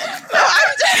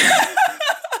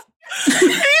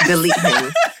delete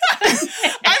him.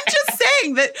 I'm just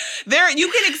saying that you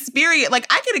can experience, like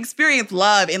I can experience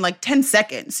love in like 10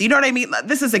 seconds. You know what I mean?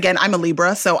 This is, again, I'm a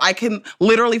Libra, so I can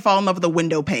literally fall in love with a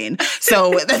window pane.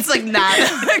 So that's like not,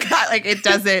 like it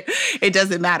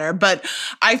doesn't matter. But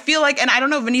I feel like, and I don't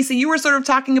know, Vanessa, you were sort of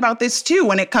talking about this too,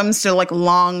 when it comes to like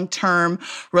long-term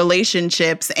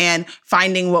relationships and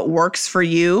finding what works for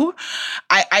you.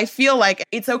 I feel like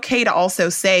it's okay to also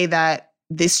say that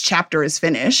this chapter is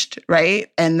finished,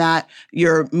 right? And that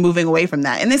you're moving away from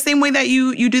that. In the same way that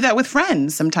you do that with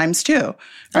friends sometimes too,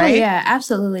 right? Oh, yeah,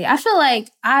 absolutely. I feel like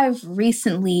I've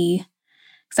recently,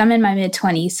 because I'm in my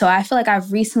mid-20s, so I feel like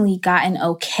I've recently gotten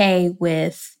okay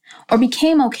with, or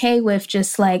became okay with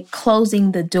just like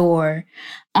closing the door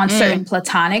on certain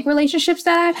platonic relationships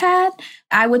that I've had.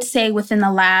 I would say within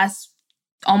the last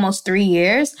almost 3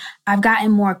 years, I've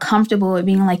gotten more comfortable with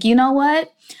being like, you know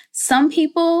what? Some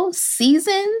people,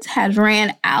 seasons had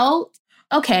ran out.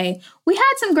 Okay, we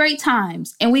had some great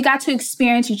times and we got to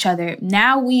experience each other.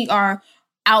 Now we've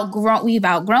outgrown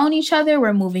each other.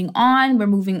 We're moving on. We're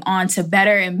moving on to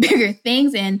better and bigger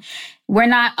things, and we're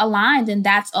not aligned, and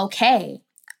that's okay.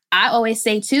 I always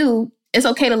say too, it's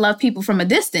okay to love people from a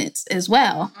distance as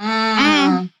well.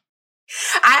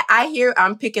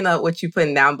 I'm picking up what you're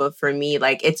putting down, but for me,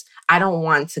 like I don't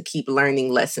want to keep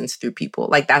learning lessons through people.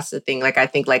 Like that's the thing. Like I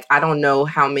think like I don't know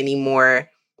how many more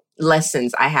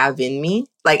lessons I have in me,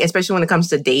 like, especially when it comes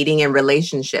to dating and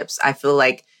relationships. I feel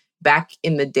like back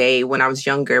in the day when I was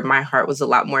younger, my heart was a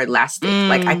lot more elastic.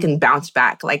 Like, I can bounce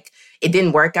back. Like, it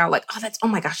didn't work out. Like, oh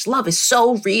my gosh, love is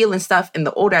so real and stuff. And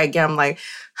the older I get, I'm like,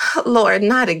 Lord,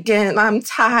 not again. I'm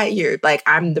tired. Like,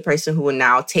 I'm the person who will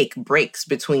now take breaks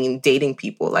between dating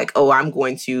people. Like, oh, I'm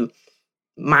going to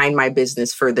mind my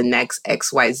business for the next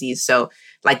XYZ. So,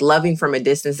 like, loving from a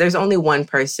distance, there's only one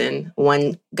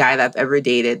guy that I've ever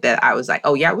dated that I was like,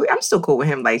 oh yeah, I'm still cool with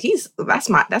him. Like, that's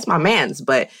my man's.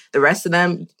 But the rest of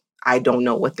them, I don't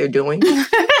know what they're doing.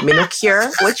 Me no cure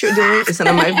what you're doing. It's none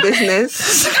of my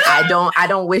business. I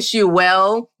don't wish you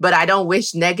well, but I don't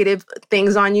wish negative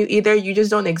things on you either. You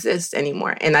just don't exist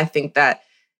anymore. And I think that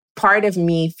part of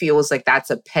me feels like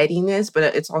that's a pettiness,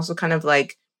 but it's also kind of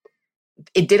like,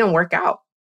 it didn't work out.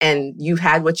 And you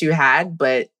had what you had,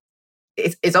 but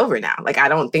it's over now. Like, I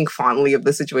don't think fondly of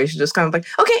the situation. Just kind of like,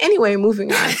 okay, anyway,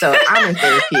 moving on. So I'm in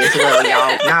therapy as well,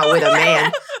 y'all. Not with a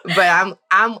man, but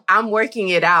I'm working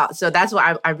it out. So that's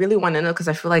what I really want to know, because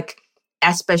I feel like,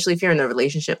 especially if you're in a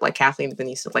relationship like Kathleen and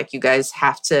Vanessa, like, you guys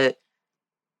have to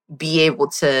be able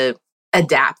to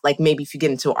adapt. Like, maybe if you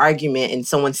get into an argument and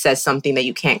someone says something that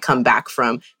you can't come back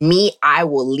from, I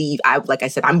will leave. Like I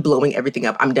said, I'm blowing everything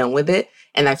up. I'm done with it.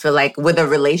 And I feel like with a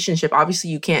relationship, obviously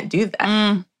you can't do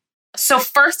that. So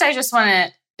first, I just want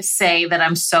to say that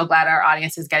I'm so glad our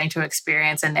audience is getting to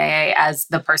experience Anae as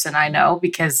the person I know,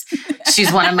 because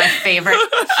she's one of my favorite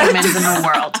humans in the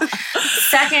world.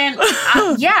 Second,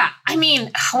 I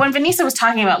mean, when Vanessa was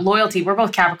talking about loyalty, we're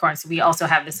both Capricorns, so we also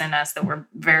have this in us that we're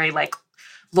very, like,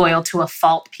 loyal to a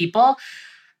fault people.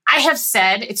 I have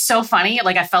said, it's so funny,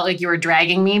 like, I felt like you were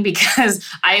dragging me, because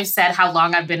I have said how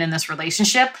long I've been in this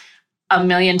relationship 1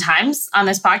 million times on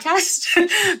this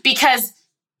podcast, because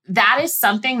that is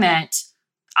something that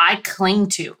I cling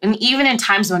to. And even in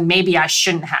times when maybe I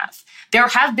shouldn't have. There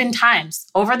have been times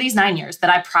over these 9 years that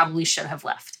I probably should have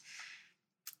left.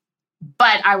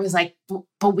 But I was like,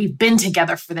 but we've been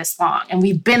together for this long, and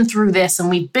we've been through this, and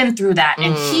we've been through that.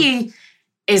 And he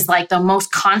is like the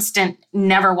most constant,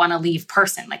 never want to leave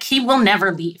person. Like, he will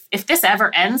never leave. If this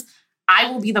ever ends, I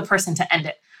will be the person to end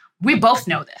it. We both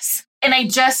know this. And I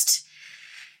just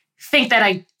think that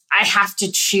I have to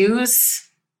choose.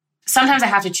 Sometimes I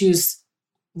have to choose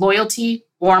loyalty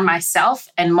or myself.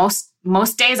 And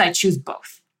most days I choose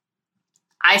both.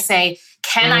 I say,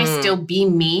 can I still be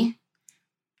me?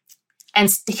 And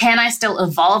can I still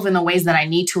evolve in the ways that I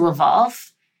need to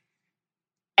evolve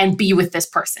and be with this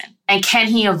person? And can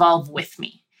he evolve with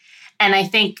me? And I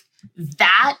think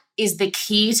that is the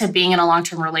key to being in a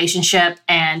long-term relationship.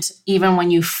 And even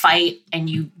when you fight and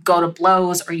you go to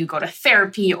blows, or you go to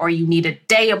therapy, or you need a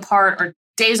day apart or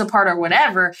days apart or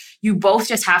whatever, you both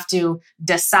just have to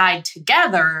decide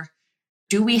together,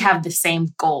 do we have the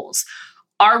same goals?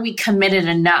 Are we committed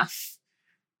enough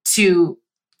to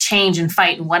change and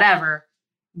fight and whatever,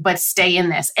 but stay in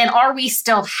this? And are we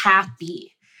still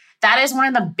happy? That is one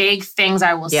of the big things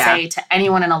I will say to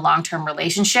anyone in a long-term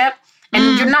relationship.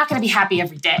 And you're not going to be happy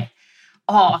every day.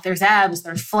 Oh, there's ebbs,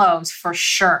 there's flows, for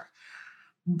sure.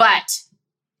 But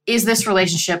is this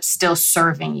relationship still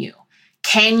serving you?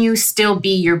 Can you still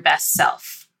be your best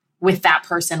self with that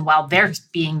person while they're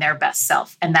being their best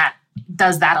self? And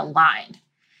does that align?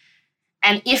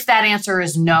 And if that answer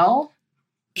is no,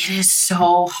 it is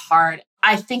so hard.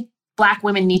 I think Black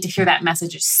women need to hear that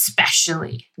message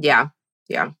especially. Yeah.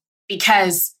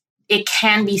 Because it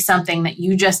can be something that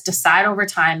you just decide over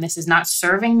time, this is not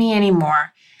serving me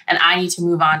anymore, and I need to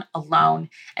move on alone.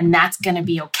 And that's going to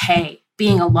be okay.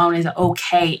 Being alone is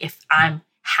okay if I'm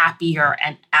happier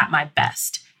and at my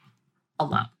best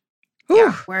alone.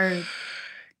 Yeah. Word.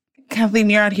 Kathleen,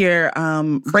 you're out here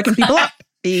breaking people up.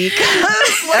 Because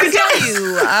let me tell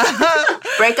you,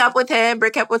 break up with him,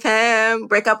 break up with him,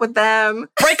 break up with them.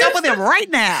 Break up with him right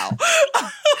now.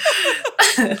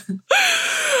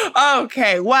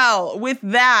 Okay, well, with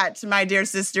that, my dear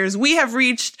sisters, we have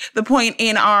reached the point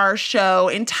in our show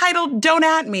entitled Don't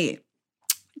At Me.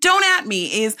 Don't At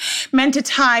Me is meant to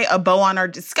tie a bow on our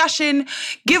discussion,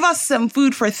 give us some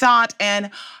food for thought, and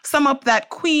sum up that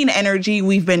queen energy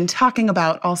we've been talking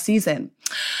about all season.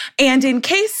 And in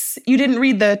case you didn't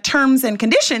read the terms and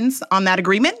conditions on that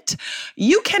agreement,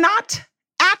 you cannot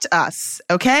at us,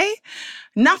 okay?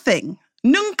 Nothing,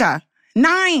 nunca,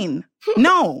 nine,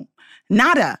 no,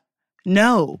 nada,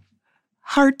 no,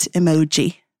 heart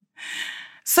emoji.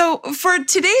 So for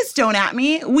today's Don't At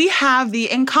Me, we have the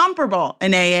incomparable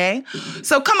Anae.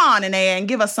 So come on, Anae, and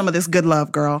give us some of this good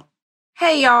love, girl.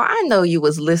 Hey, y'all, I know you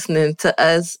was listening to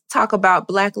us talk about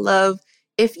Black love.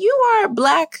 If you are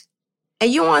Black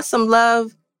and you want some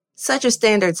love, set your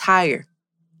standards higher.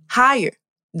 higher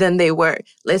than they were.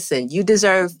 Listen, you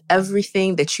deserve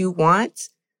everything that you want,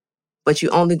 but you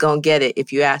only gonna get it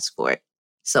if you ask for it.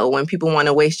 So when people want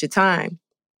to waste your time,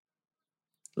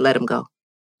 let them go.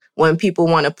 When people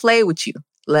want to play with you,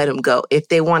 let them go. If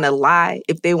they want to lie,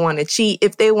 if they want to cheat,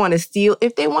 if they want to steal,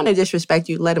 if they want to disrespect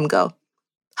you, let them go.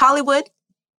 Hollywood,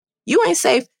 you ain't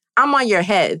safe. I'm on your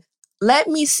head. Let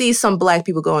me see some Black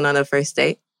people going on a first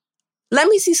date. Let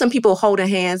me see some people holding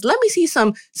hands. Let me see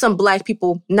some Black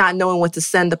people not knowing what to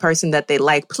send the person that they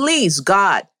like. Please,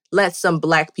 God, let some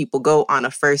Black people go on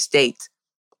a first date.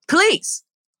 Please.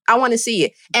 I want to see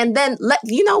it. And then,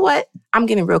 you know what? I'm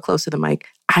getting real close to the mic.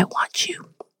 I want you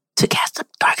to cast a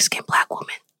dark-skinned Black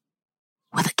woman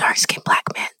with a dark-skinned Black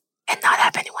man and not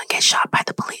have anyone get shot by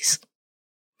the police.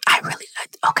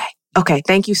 Okay.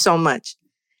 Thank you so much.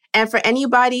 And for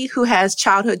anybody who has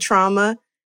childhood trauma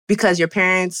because your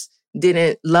parents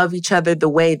didn't love each other the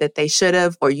way that they should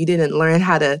have, or you didn't learn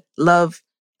how to love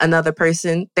another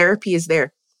person, therapy is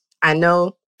there. I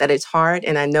know that it's hard,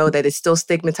 and I know that it's still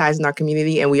stigmatized in our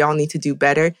community, and we all need to do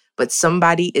better, but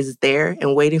somebody is there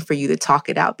and waiting for you to talk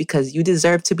it out because you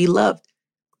deserve to be loved.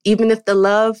 Even if the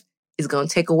love is going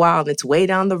to take a while and it's way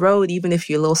down the road, even if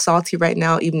you're a little salty right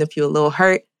now, even if you're a little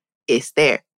hurt, it's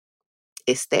there.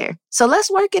 It's there. So let's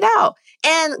work it out.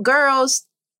 And girls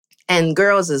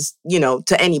is,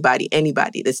 to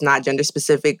anybody that's not gender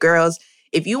specific. Girls,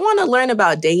 if you want to learn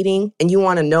about dating and you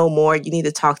want to know more, you need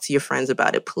to talk to your friends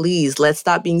about it. Please, let's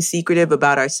stop being secretive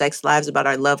about our sex lives, about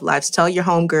our love lives. Tell your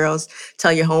homegirls,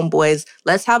 tell your homeboys.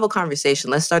 Let's have a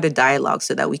conversation. Let's start a dialogue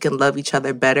so that we can love each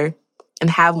other better and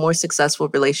have more successful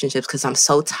relationships, because I'm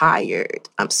so tired.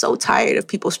 I'm so tired of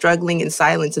people struggling in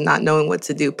silence and not knowing what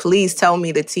to do. Please tell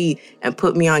me the tea and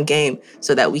put me on game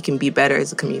so that we can be better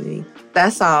as a community.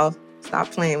 That's all. Stop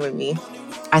playing with me.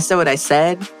 I said what I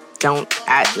said. Don't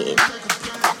at me.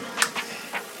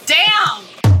 Damn!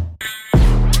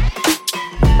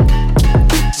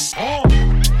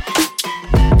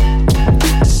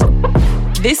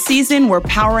 This season, we're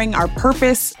powering our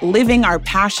purpose, living our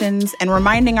passions, and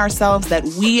reminding ourselves that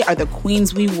we are the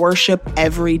queens we worship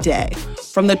every day.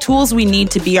 From the tools we need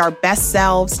to be our best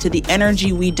selves to the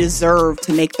energy we deserve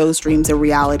to make those dreams a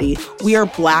reality, we are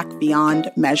Black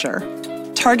beyond measure.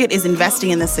 Target is investing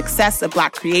in the success of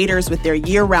Black creators with their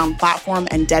year-round platform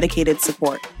and dedicated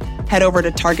support. Head over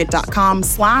to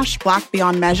target.com/Black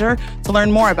Beyond Measure to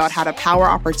learn more about how to power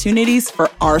opportunities for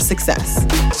our success.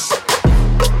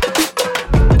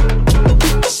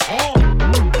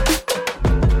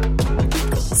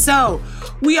 So,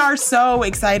 we are so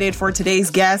excited for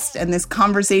today's guest and this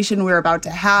conversation we're about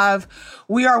to have.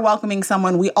 We are welcoming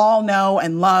someone we all know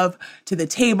and love to the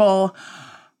table,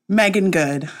 Meagan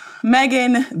Good.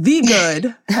 Meagan, the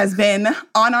Good, has been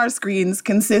on our screens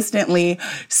consistently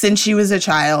since she was a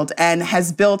child and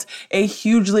has built a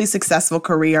hugely successful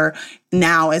career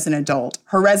now as an adult.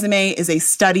 Her resume is a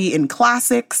study in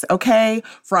classics, okay?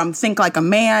 From Think Like a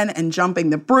Man and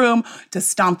Jumping the Broom to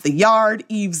Stomp the Yard,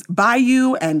 Eve's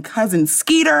Bayou, and Cousin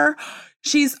Skeeter.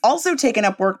 She's also taken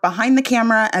up work behind the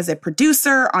camera as a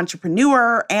producer,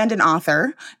 entrepreneur, and an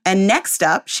author. And next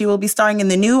up, she will be starring in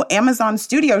the new Amazon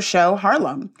Studio show,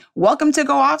 Harlem. Welcome to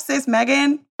Go Off, sis,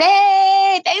 Meagan.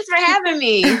 Hey, thanks for having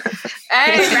me.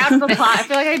 Hey, round of applause. I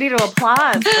feel like I need to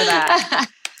applause for that.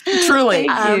 Truly,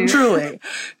 truly.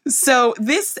 So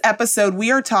this episode, we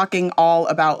are talking all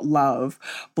about love,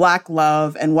 Black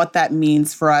love, and what that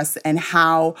means for us and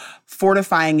how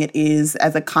fortifying it is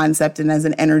as a concept and as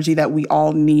an energy that we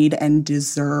all need and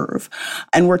deserve.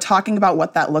 And we're talking about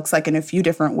what that looks like in a few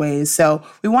different ways. So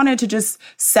we wanted to just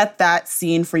set that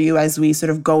scene for you as we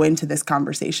sort of go into this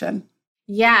conversation.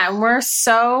 Yeah, and we're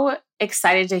so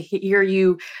excited to hear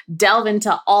you delve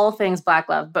into all things Black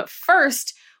love. But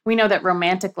first, we know that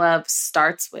romantic love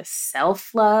starts with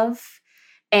self-love.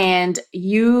 And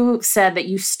you said that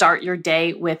you start your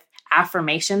day with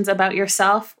affirmations about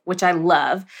yourself, which I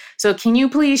love. So can you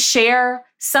please share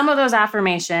some of those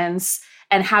affirmations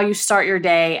and how you start your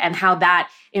day and how that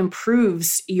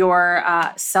improves your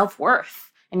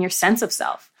self-worth and your sense of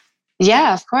self?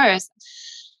 Yeah, of course.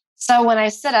 So when I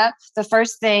sit up, the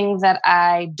first thing that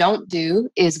I don't do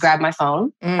is grab my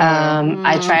phone.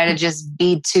 I try to just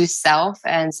be to self.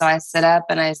 And so I sit up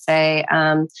and I say,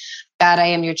 God, I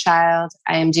am your child.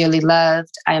 I am dearly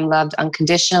loved. I am loved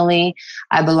unconditionally.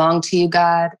 I belong to you,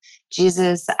 God.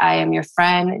 Jesus, I am your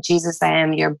friend. Jesus, I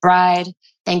am your bride.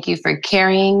 Thank you for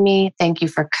carrying me. Thank you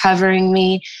for covering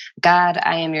me. God,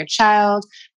 I am your child.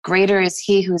 Greater is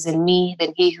he who is in me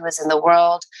than he who is in the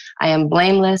world. I am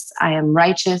blameless. I am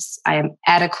righteous. I am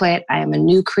adequate. I am a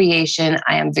new creation.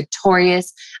 I am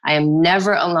victorious. I am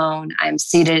never alone. I am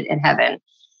seated in heaven.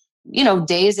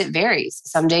 days it varies.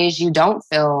 Some days you don't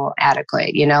feel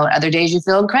adequate, other days you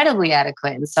feel incredibly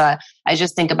adequate. And so I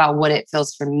just think about what it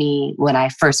feels for me when I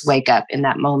first wake up in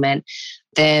that moment.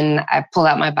 Then I pull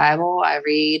out my Bible, I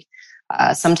read.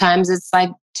 Sometimes it's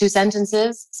like 2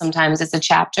 sentences. Sometimes it's a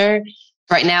chapter.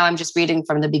 Right now I'm just reading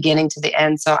from the beginning to the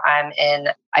end. So I'm in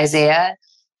Isaiah,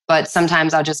 but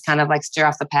sometimes I'll just kind of like steer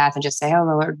off the path and just say, oh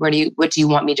Lord, what do you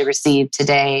want me to receive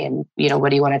today? And, what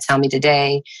do you want to tell me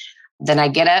today? Then I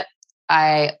get up.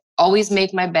 I always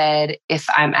make my bed if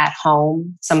I'm at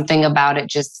home. Something about it,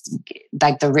 just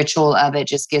like the ritual of it,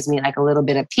 just gives me like a little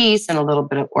bit of peace and a little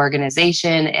bit of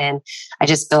organization. And I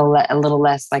just feel a little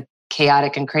less like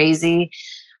chaotic and crazy.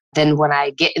 Then when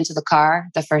I get into the car,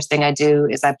 the first thing I do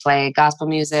is I play gospel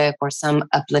music or some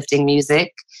uplifting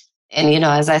music. And,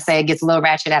 as I say, it gets a little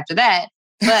ratchet after that.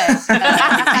 But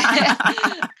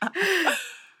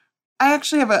I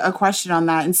actually have a question on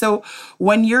that. And so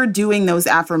when you're doing those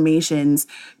affirmations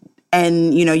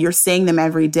and, you're saying them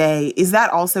every day, is that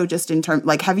also just in terms,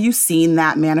 like, have you seen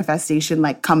that manifestation,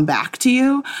 like, come back to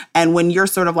you? And when you're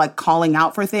sort of like calling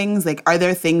out for things, like, are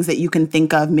there things that you can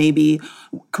think of maybe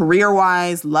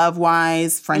career-wise,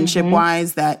 love-wise,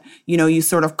 friendship-wise that, you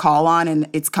sort of call on and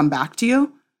it's come back to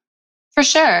you? For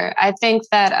sure. I think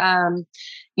that,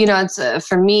 it's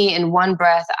for me in one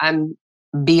breath, I'm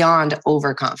beyond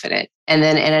overconfident. And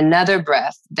then in another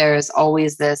breath, there's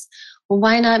always this, well,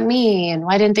 why not me? And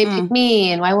why didn't they pick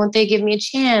me? And why won't they give me a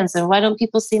chance? And why don't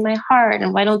people see my heart?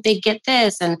 And why don't they get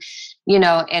this? And,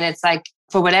 and it's like,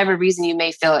 for whatever reason you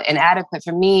may feel inadequate.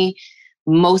 For me,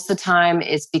 most of the time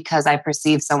it's because I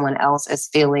perceive someone else as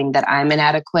feeling that I'm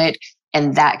inadequate.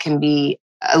 And that can be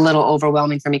a little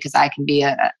overwhelming for me because I can be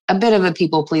a bit of a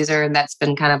people pleaser, and that's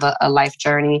been kind of a life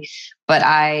journey. But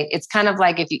it's kind of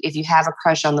like if you have a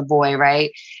crush on the boy, right?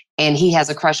 And he has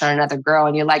a crush on another girl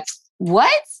and you're like,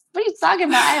 what are you talking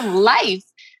about? I am life.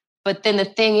 But then the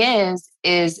thing is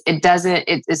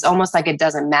it's almost like it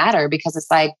doesn't matter because it's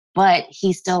like, but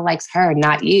he still likes her,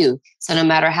 not you. So no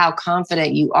matter how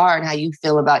confident you are and how you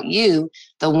feel about you,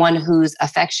 the one whose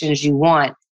affections you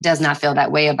want does not feel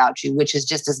that way about you, which is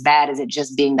just as bad as it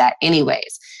just being that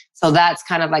anyways. So that's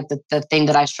kind of like the thing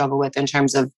that I struggle with in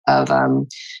terms of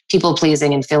people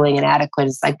pleasing and feeling inadequate.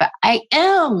 It's like, but I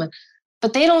am,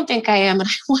 but they don't think I am. And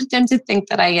I want them to think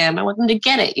that I am. I want them to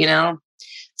get it,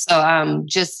 So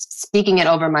just speaking it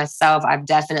over myself, I've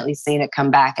definitely seen it come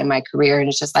back in my career. And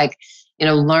it's just like,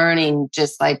 learning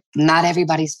just like not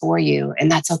everybody's for you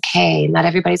and that's okay. Not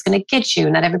everybody's going to get you.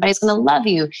 Not everybody's going to love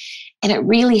you. And it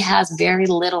really has very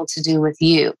little to do with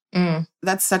you.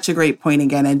 That's such a great point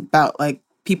again about like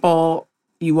people,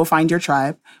 you will find your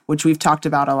tribe, which we've talked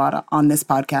about a lot on this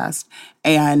podcast,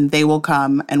 and they will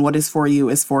come and what is for you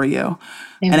is for you.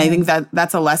 Amen. And I think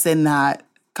that's a lesson that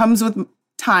comes with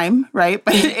time, right?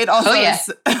 But it also is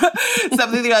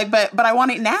something that you're like, but I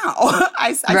want it now.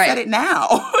 I said it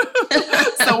now.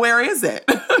 So where is it?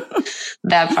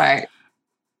 That part.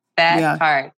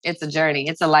 Part. It's a journey.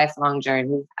 It's a lifelong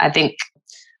journey. I think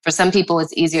for some people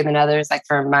it's easier than others. Like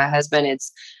for my husband,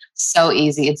 it's so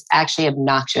easy. It's actually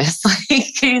obnoxious. Like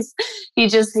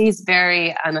he's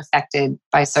very unaffected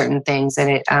by certain things.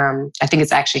 And I think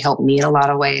it's actually helped me in a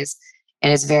lot of ways.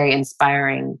 And it's very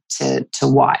inspiring to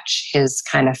watch his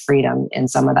kind of freedom in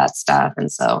some of that stuff.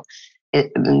 And so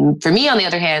for me, on the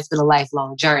other hand, it's been a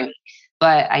lifelong journey.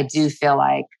 But I do feel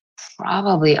like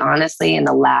probably honestly in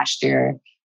the last year,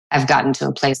 I've gotten to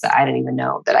a place that I didn't even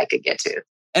know that I could get to.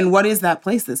 And what is that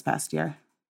place this past year?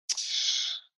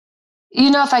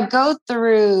 If I go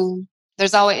through,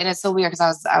 there's always, and it's so weird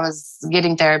because I was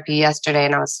getting therapy yesterday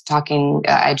and I was talking,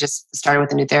 I just started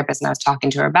with a new therapist and I was talking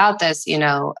to her about this,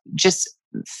 just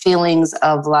feelings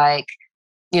of like,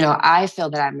 I feel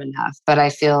that I'm enough, but I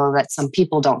feel that some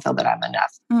people don't feel that I'm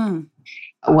enough.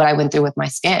 What I went through with my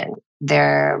skin,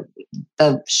 the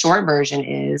short version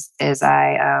is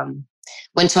I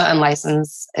went to an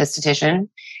unlicensed esthetician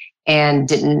and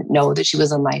didn't know that she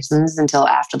was unlicensed until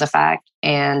after the fact.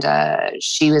 And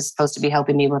she was supposed to be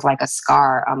helping me with like a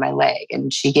scar on my leg.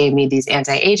 And she gave me these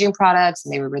anti-aging products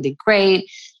and they were really great.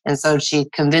 And so she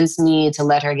convinced me to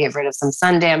let her get rid of some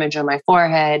sun damage on my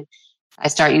forehead. I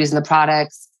start using the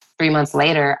products. 3 months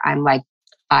later, I'm like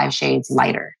 5 shades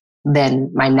lighter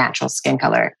than my natural skin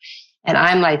color. And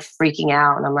I'm like freaking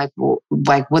out. And I'm like, well,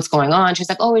 like, what's going on? She's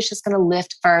like, oh, it's just going to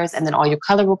lift first. And then all your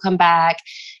color will come back.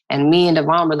 And me and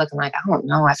Devon were looking like, I don't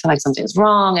know. I feel like something's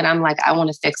wrong. And I'm like, I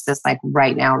want to fix this like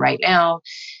right now.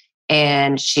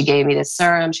 And she gave me this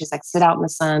serum. She's like, sit out in the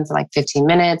sun for like 15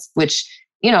 minutes, which,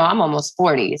 I'm almost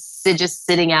 40. Just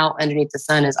sitting out underneath the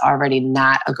sun is already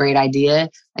not a great idea.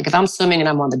 Like if I'm swimming and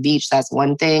I'm on the beach, that's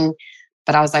one thing.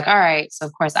 But I was like, all right. So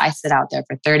of course I sit out there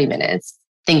for 30 minutes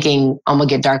thinking I'm gonna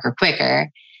get darker quicker.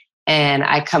 And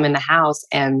I come in the house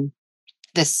and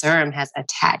this serum has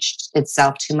attached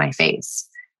itself to my face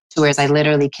to where I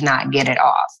literally cannot get it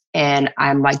off. And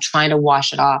I'm like trying to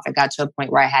wash it off. It got to a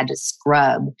point where I had to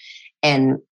scrub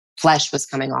and flesh was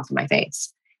coming off of my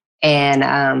face. And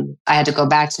I had to go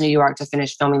back to New York to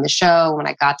finish filming the show. When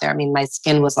I got there, I mean, my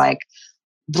skin was like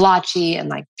blotchy and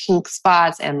like pink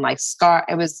spots and like scar.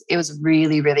 It was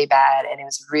really, really bad. And it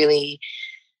was really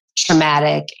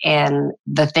traumatic. And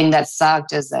the thing that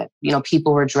sucked is that, you know,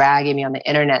 people were dragging me on the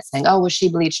internet saying, oh, well, she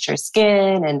bleached her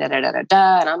skin and da, da, da, da,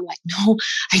 da. And I'm like, no,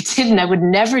 I didn't. I would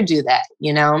never do that,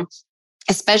 you know,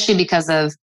 especially because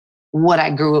of what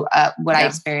I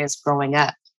experienced growing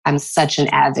up. I'm such an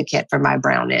advocate for my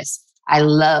brownness. I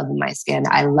love my skin.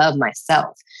 I love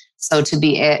myself. So to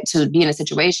be in a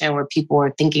situation where people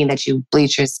are thinking that you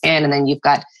bleach your skin and then you've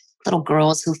got little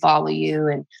girls who follow you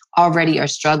and already are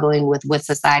struggling with what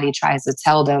society tries to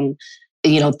tell them,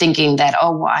 you know, thinking that,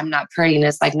 oh, well, I'm not pretty. And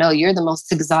it's like, no, you're the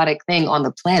most exotic thing on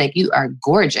the planet. You are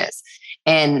gorgeous.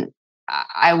 And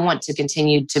I want to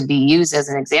continue to be used as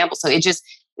an example. So it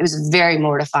was very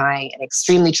mortifying and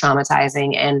extremely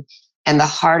traumatizing. And the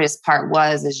hardest part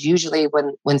is usually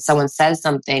when someone says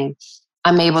something,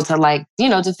 I'm able to like, you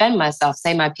know, defend myself,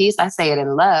 say my piece. I say it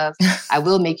in love. I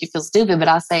will make you feel stupid, but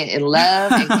I'll say it in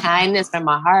love and kindness from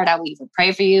my heart. I will even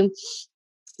pray for you.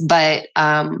 But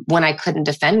when I couldn't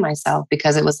defend myself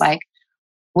because it was like,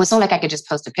 well, it's not like I could just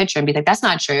post a picture and be like, that's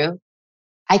not true.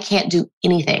 I can't do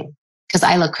anything because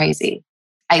I look crazy.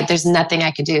 There's nothing I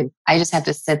could do. I just have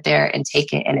to sit there and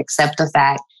take it and accept the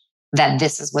fact that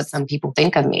this is what some people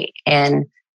think of me. And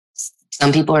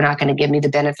some people are not going to give me the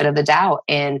benefit of the doubt.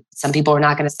 And some people are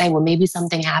not going to say, well, maybe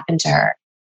something happened to her.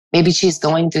 Maybe she's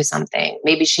going through something.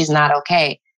 Maybe she's not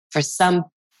okay. For some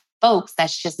folks,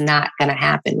 that's just not going to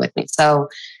happen with me. So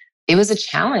it was a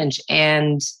challenge.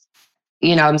 And,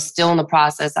 you know, I'm still in the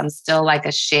process. I'm still like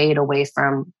a shade away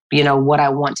from, you know, what I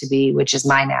want to be, which is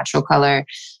my natural color.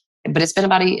 But it's been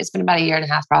about a year and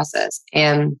a half process.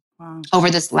 And over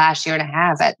this last year and a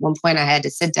half, at one point I had to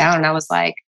sit down and I was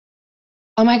like,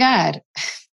 oh my God,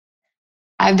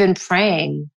 I've been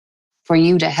praying for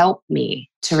you to help me,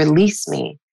 to release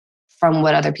me from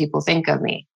what other people think of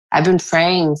me. I've been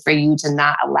praying for you to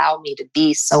not allow me to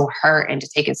be so hurt and to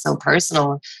take it so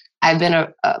personal. I've been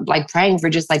like praying for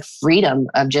just like freedom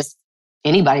of just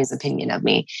anybody's opinion of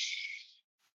me.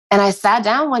 And I sat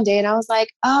down one day and I was like,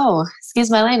 oh, excuse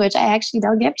my language, I actually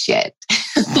don't give a shit.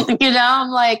 You know, I'm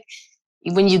like,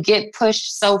 when you get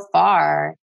pushed so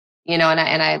far, you know, and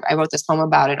I wrote this poem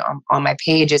about it on my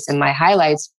page. It's in my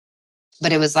highlights,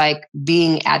 but it was like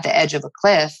being at the edge of a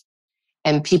cliff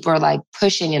and people are like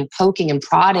pushing and poking and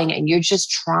prodding and you're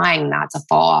just trying not to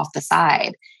fall off the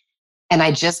side. And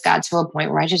I just got to a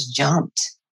point where I just jumped.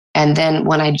 And then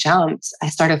when I jumped, I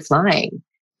started flying.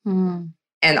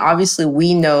 And obviously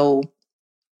we know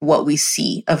what we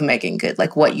see of Meagan Good,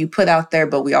 like what you put out there,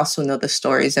 but we also know the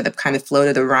stories that have kind of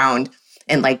floated around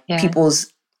and like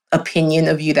people's opinion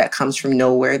of you that comes from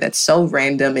nowhere, that's so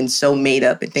random and so made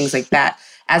up and things like that.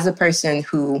 As a person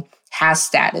who has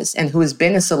status and who has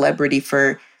been a celebrity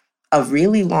for a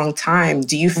really long time,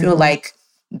 do you feel like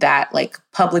that like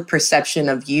public perception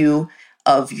of you,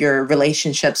 of your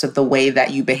relationships, of the way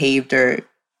that you behaved or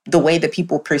the way that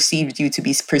people perceived you to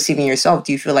be perceiving yourself,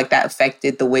 do you feel like that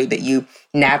affected the way that you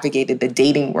navigated the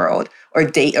dating world or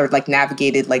like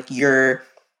navigated like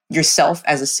yourself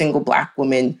as a single Black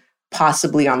woman,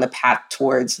 possibly on the path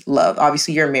towards love?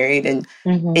 Obviously you're married and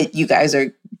you guys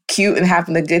are cute and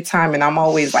having a good time. And I'm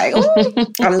always like, oh,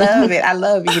 I love it. I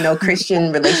love, you know,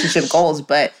 Christian relationship goals,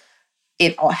 but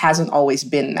it hasn't always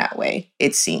been that way,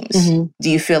 it seems. Do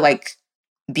you feel like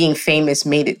being famous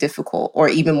made it difficult or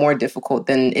even more difficult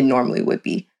than it normally would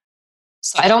be?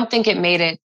 So I don't think it made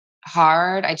it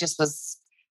hard. I just was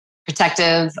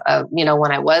protective of, you know,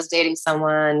 when I was dating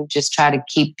someone, just try to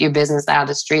keep your business out of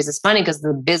the streets. It's funny because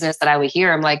the business that I would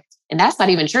hear, I'm like, and that's not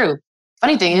even true.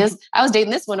 Funny thing is, I was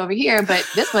dating this one over here, but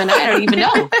this one, I don't even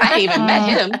know. I ain't even met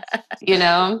him, you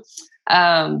know?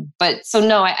 But so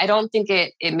no, I don't think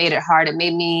it made it hard. It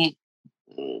made me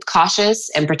cautious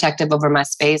and protective over my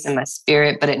space and my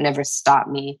spirit, but it never stopped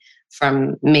me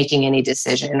from making any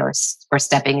decision or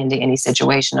stepping into any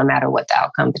situation, no matter what the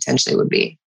outcome potentially would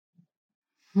be.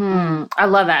 I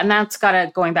love that. And that's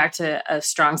going back to a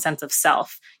strong sense of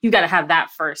self. You've got to have that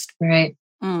first. Right.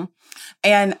 Mm.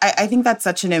 And I think that's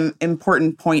such an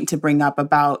important point to bring up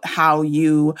about how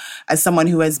you, as someone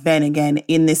who has been, again,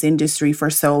 in this industry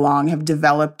for so long, have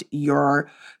developed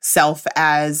yourself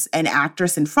as an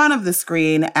actress in front of the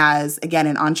screen, as, again,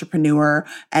 an entrepreneur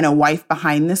and a wife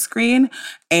behind the screen,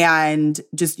 and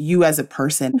just you as a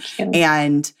person.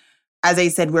 And as I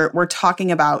said, we're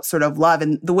talking about sort of love.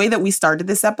 And the way that we started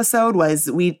this episode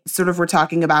was we sort of were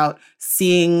talking about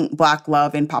seeing Black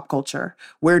love in pop culture.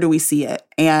 Where do we see it?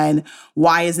 And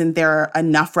why isn't there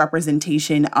enough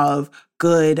representation of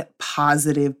good,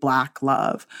 positive Black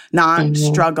love? Not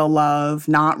struggle love,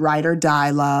 not ride or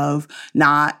die love,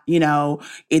 not,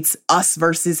 it's us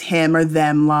versus him or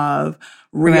them love.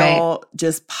 Real,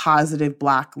 just positive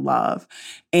Black love.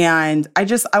 And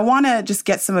I want to just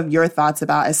get some of your thoughts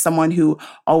about, as someone who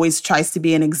always tries to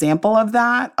be an example of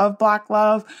that, of Black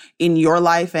love in your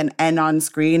life and on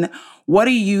screen. What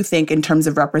do you think in terms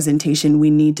of representation we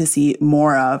need to see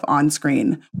more of on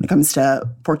screen when it comes to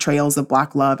portrayals of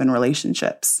Black love and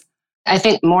relationships? I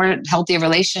think more healthy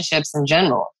relationships in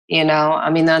general.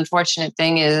 The unfortunate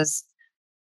thing is,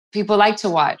 people like to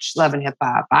watch Love and Hip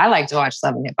Hop. I like to watch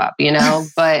Love and Hip Hop,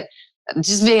 but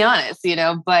just being honest,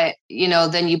 but,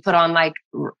 then you put on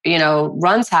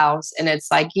Run's House, and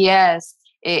it's like, yes,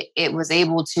 it was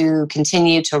able to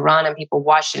continue to run and people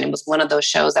watched it. It was one of those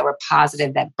shows that were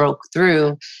positive, that broke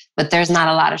through, but there's not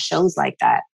a lot of shows like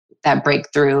that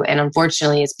break through. And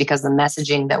unfortunately, it's because the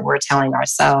messaging that we're telling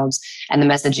ourselves and the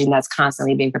messaging that's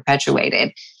constantly being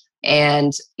perpetuated.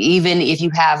 And even if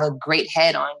you have a great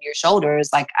head on your shoulders,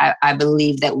 like I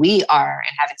believe that we are,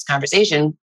 and having this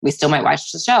conversation, we still might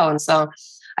watch the show. And so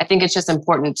I think it's just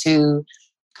important to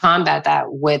combat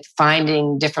that with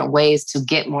finding different ways to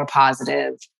get more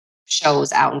positive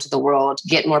shows out into the world,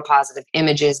 get more positive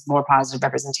images, more positive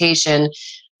representation.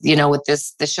 With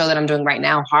the show that I'm doing right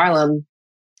now, Harlem,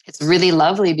 it's really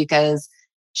lovely because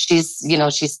she's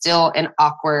still an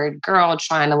awkward girl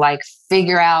trying to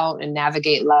figure out and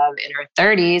navigate love in her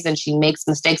 30s. And she makes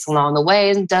mistakes along the way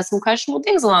and does some questionable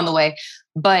things along the way.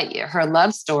 But her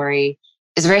love story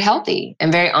is very healthy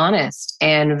and very honest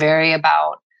and very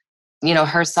about,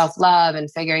 her self-love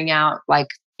and figuring out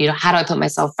how do I put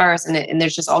myself first? And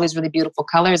there's just all these really beautiful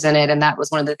colors in it. And that was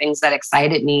one of the things that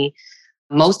excited me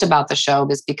most about the show,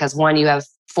 is because one, you have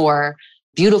 4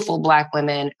 beautiful Black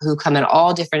women who come in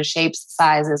all different shapes,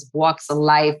 sizes, walks of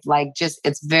life.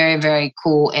 It's very, very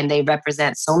cool. And they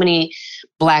represent so many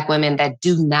Black women that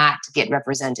do not get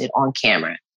represented on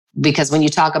camera. Because when you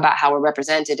talk about how we're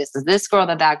represented, it's this girl,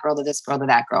 to that girl, to this girl, to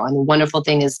that girl. And the wonderful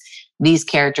thing is these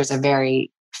characters are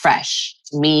very fresh.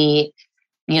 To me,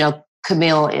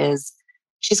 Camille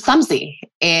she's clumsy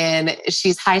and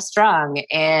she's high strung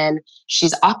and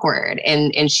she's awkward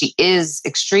and she is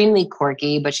extremely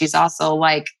quirky, but she's also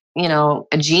a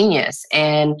genius.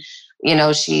 And,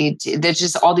 there's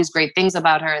just all these great things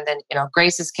about her. And then,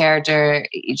 Grace's character,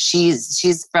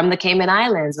 she's from the Cayman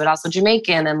Islands, but also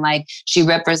Jamaican. And she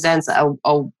represents a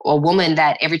woman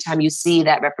that every time you see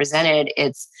that represented,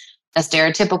 it's a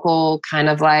stereotypical kind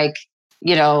of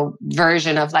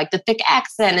version of the thick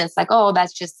accent. It's oh,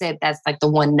 that's just it. That's the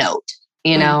one note,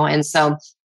 And so,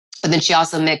 but then she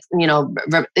also mixed,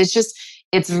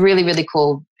 it's really, really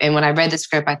cool. And when I read the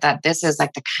script, I thought this is the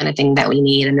kind of thing that we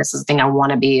need. And this is the thing I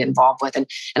want to be involved with. And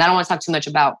I don't want to talk too much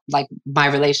about my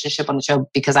relationship on the show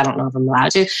because I don't know if I'm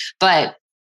allowed to, but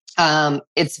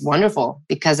it's wonderful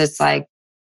because it's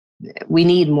we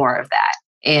need more of that.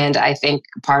 And I think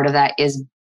part of that is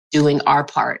doing our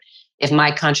part. If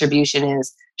my contribution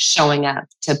is showing up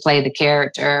to play the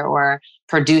character or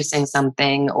producing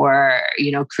something or,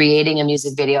 creating a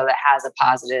music video that has a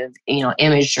positive,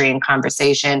 imagery and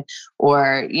conversation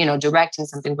or, directing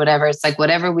something, whatever, it's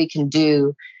whatever we can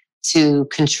do to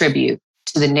contribute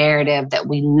to the narrative that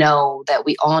we know that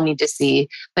we all need to see,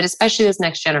 but especially this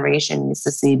next generation needs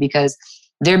to see because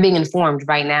they're being informed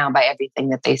right now by everything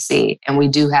that they see. And we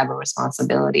do have a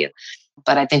responsibility,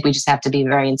 but I think we just have to be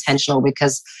very intentional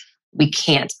because we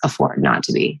can't afford not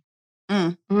to be.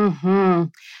 Mm-hmm.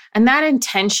 And that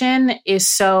intention is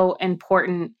so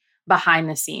important behind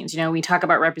the scenes. We talk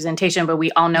about representation, but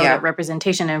we all know that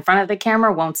representation in front of the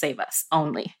camera won't save us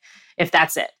only, if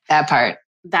that's it. That part,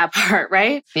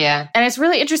 right? Yeah. And it's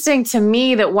really interesting to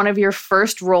me that one of your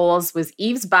first roles was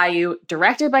Eve's Bayou,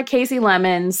 directed by Kasi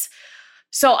Lemmons.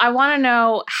 So I want to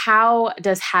know, how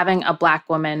does having a Black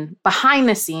woman behind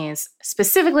the scenes,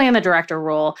 specifically in the director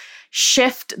role,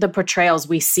 shift the portrayals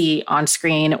we see on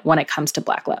screen when it comes to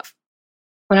Black love?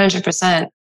 100%.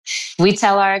 We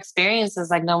tell our experiences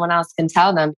like no one else can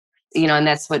tell them. and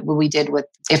that's what we did with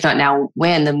If Not Now,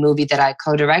 When, the movie that I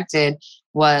co-directed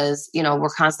was, we're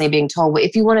constantly being told, well,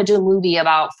 if you want to do a movie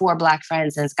about 4 Black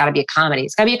friends, then it's got to be a comedy.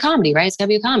 It's got to be a comedy, right? It's got to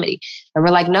be a comedy. And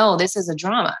we're like, no, this is a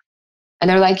drama. And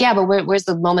they're like, yeah, but where's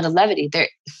the moment of levity?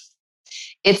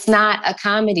 It's not a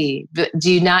comedy.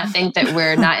 Do you not think that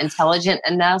we're not intelligent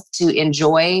enough to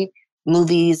enjoy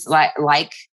movies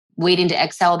like Waiting to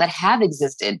Exhale that have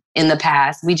existed in the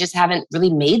past? We just haven't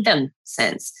really made them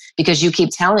since, because you keep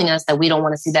telling us that we don't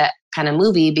want to see that kind of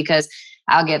movie, because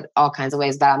I'll get all kinds of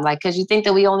ways about it. I'm like, because you think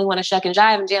that we only want to shuck and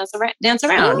jive and dance around,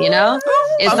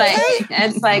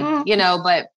 It's like,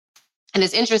 but, and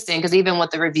it's interesting because even with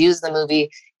the reviews of the movie,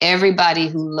 everybody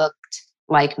who looked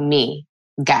like me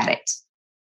got it.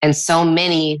 And so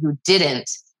many who didn't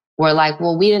were like,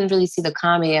 well, we didn't really see the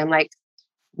comedy. I'm like,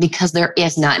 because there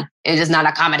is none. It is not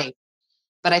a comedy.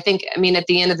 But I think, at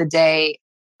the end of the day,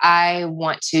 I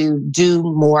want to do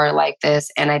more like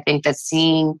this. And I think that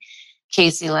seeing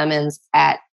Kasi Lemmons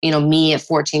at, me at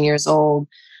 14 years old,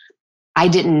 I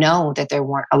didn't know that there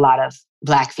weren't a lot of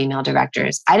Black female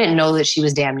directors. I didn't know that she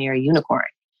was damn near a unicorn.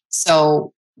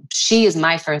 So she is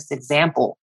my first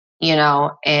example,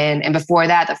 and before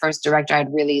that, the first director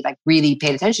I'd really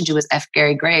paid attention to was F.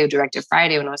 Gary Gray, who directed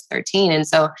Friday when I was 13. And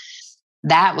so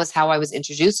that was how I was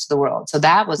introduced to the world. So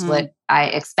that was what I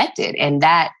expected. And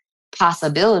that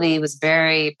possibility was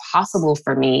very possible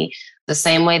for me, the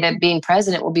same way that being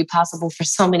president will be possible for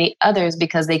so many others,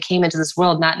 because they came into this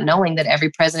world not knowing that every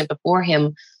president before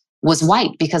him was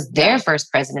white, because their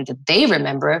first president that they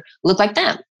remember looked like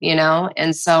them,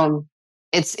 And so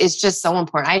it's just so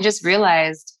important. I just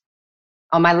realized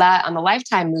on the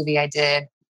Lifetime movie I did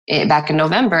back in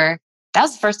November, that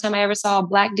was the first time I ever saw a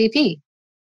Black DP.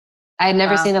 I had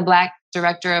never seen a Black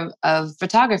director of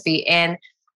photography, and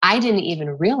I didn't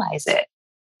even realize it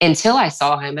until I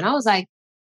saw him. And I was like,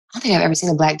 I don't think I've ever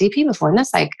seen a Black DP before. And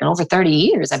that's like in over 30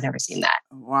 years, I've never seen that.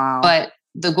 Wow. But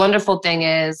the wonderful thing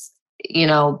is,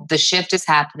 the shift is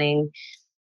happening,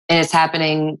 and it's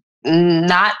happening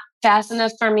not fast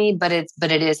enough for me, but it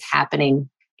is happening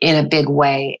in a big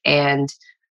way. And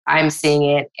I'm seeing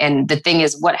it. And the thing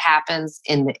is, what happens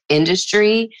in the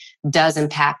industry does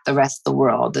impact the rest of the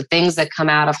world. The things that come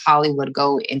out of Hollywood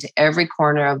go into every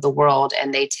corner of the world,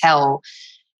 and they tell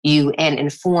you and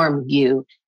inform you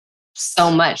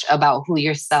so much about who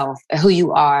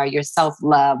you are, your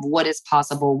self-love, what is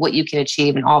possible, what you can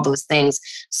achieve, and all those things.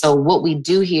 So what we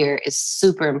do here is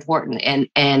super important.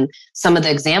 And some of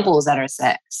the examples that are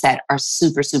set are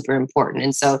super, super important.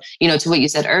 And so, to what you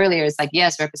said earlier, it's like,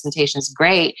 yes, representation is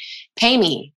great. Pay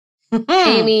me.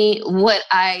 Pay me what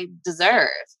I deserve,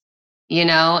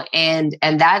 and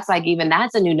that's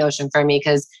that's a new notion for me,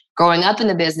 because growing up in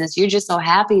the business, you're just so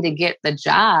happy to get the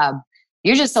job.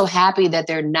 You're just so happy that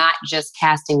they're not just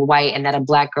casting white and that a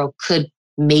Black girl could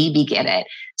maybe get it.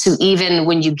 To even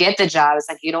when you get the job, it's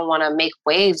like you don't want to make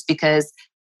waves, because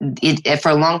for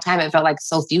a long time, it felt like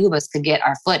so few of us could get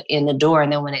our foot in the door.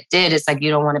 And then when it did, it's like you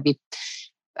don't want to be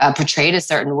portrayed a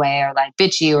certain way, or like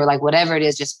bitchy, or like whatever it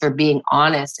is, just for being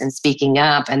honest and speaking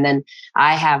up. And then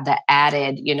I have the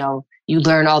added, you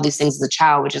learn all these things as a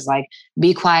child, which is like,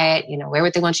 be quiet, wear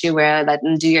what they want you to wear, let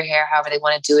them do your hair however they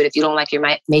want to do it. If you don't like your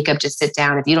makeup, just sit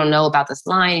down. If you don't know about this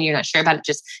line and you're not sure about it,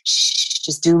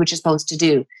 just do what you're supposed to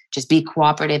do. Just be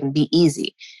cooperative and be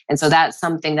easy. And so that's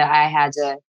something that I had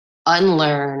to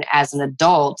unlearn as an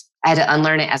adult. I had to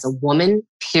unlearn it as a woman,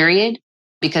 period.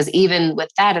 Because even with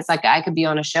that, it's like I could be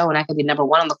on a show and I could be number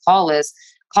 1 on the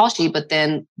call sheet, but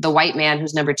then the white man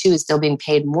who's number 2 is still being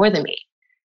paid more than me.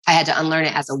 I had to unlearn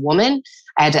it as a woman.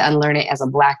 I had to unlearn it as a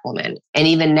Black woman. And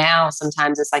even now,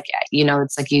 sometimes it's like,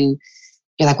 it's like you're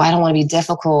like, well, I don't want to be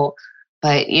difficult,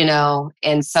 but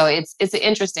and so it's an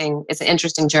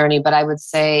interesting journey. But I would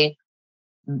say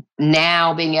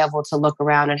now being able to look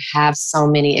around and have so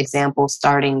many examples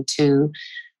starting to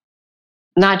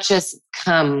not just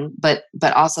come, but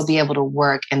also be able to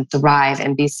work and thrive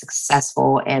and be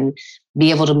successful and be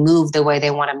able to move the way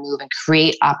they want to move and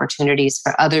create opportunities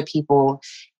for other people.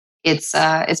 It's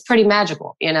pretty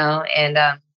magical, and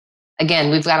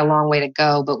again, we've got a long way to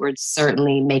go, but we're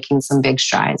certainly making some big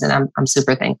strides, and I'm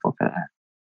super thankful for that.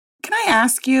 Can I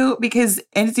ask you, because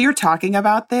as you're talking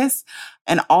about this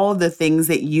and all of the things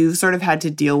that you've sort of had to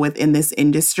deal with in this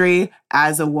industry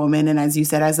as a woman, and as you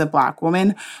said, as a Black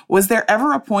woman, was there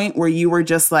ever a point where you were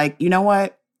just like, you know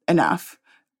what, enough,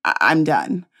 I'm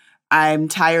done. I'm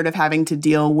tired of having to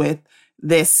deal with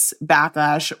this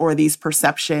backlash or these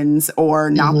perceptions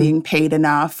or not being paid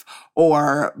enough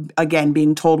or, again,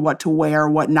 being told what to wear,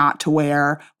 what not to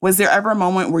wear? Was there ever a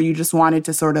moment where you just wanted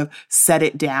to sort of set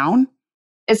it down?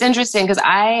 It's interesting because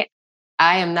I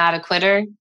am not a quitter.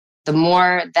 the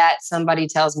more that somebody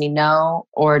tells me no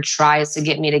or tries to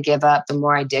get me to give up, the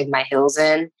more I dig my heels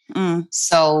in.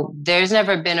 So there's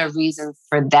never been a reason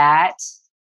for that.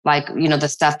 Like, the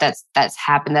stuff that's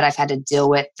happened that I've had to deal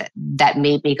with that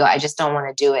made me go, I just don't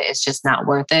want to do it. It's just not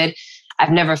worth it.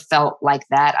 I've never felt like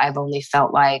that. I've only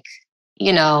felt like,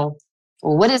 well,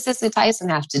 what does Cicely Tyson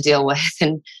have to deal with?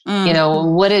 And,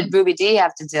 what did Ruby Dee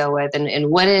have to deal with? And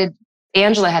what did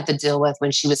Angela have to deal with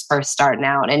when she was first starting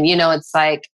out? And, it's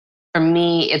like, for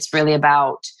me, it's really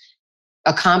about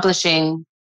accomplishing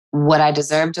what I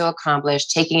deserve to accomplish,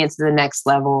 taking it to the next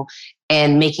level,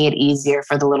 and making it easier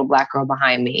for the little Black girl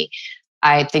behind me.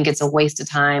 I think it's a waste of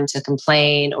time to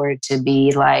complain or to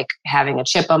be like having a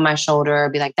chip on my shoulder,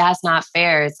 be like, that's not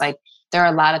fair. It's like, there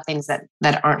are a lot of things that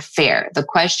aren't fair. The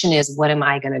question is, what am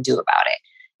I going to do about it?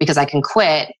 Because I can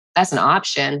quit. That's an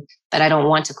option, but I don't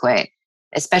want to quit,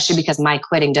 especially because my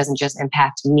quitting doesn't just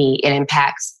impact me. It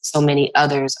impacts so many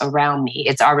others around me.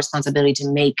 It's our responsibility to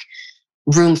make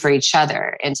room for each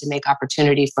other and to make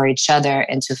opportunity for each other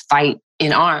and to fight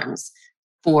in arms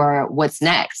for what's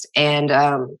next. And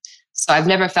so I've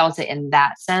never felt it in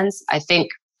that sense. I think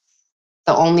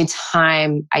the only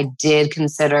time I did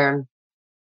consider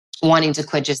wanting to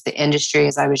quit just the industry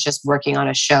is I was just working on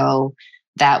a show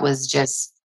that was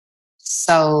just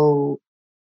so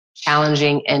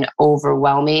challenging and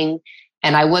overwhelming.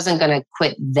 And I wasn't going to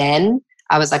quit then.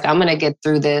 I was like, I'm going to get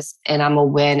through this and I'm going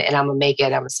to win and I'm going to make it.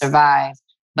 I'm going to survive.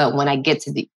 But when I get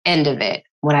to the end of it,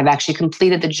 when I've actually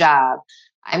completed the job,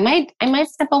 I might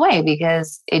step away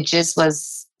because it just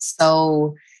was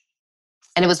so,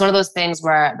 and it was one of those things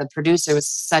where the producer was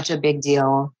such a big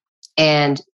deal.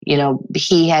 And,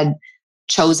 he had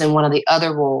chosen one of the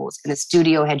other roles and the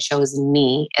studio had chosen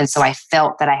me. And so I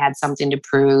felt that I had something to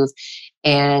prove.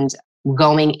 And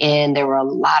going in, there were a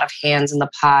lot of hands in the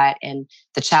pot, and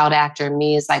the child actor in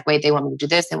me is like, wait, they want me to do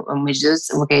this, they want me to do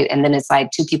this. Okay. And then it's like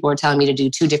two people are telling me to do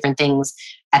two different things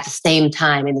at the same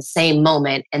time in the same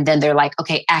moment. And then they're like,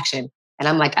 okay, action. And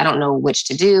I'm like, I don't know which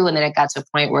to do. And then it got to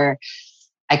a point where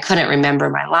I couldn't remember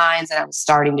my lines and I was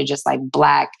starting to just like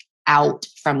black out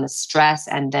from the stress.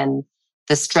 And then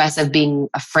the stress of being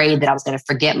afraid that I was going to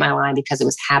forget my line because it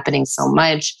was happening so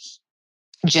much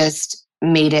just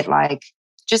made it like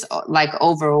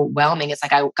overwhelming. It's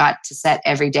like I got to set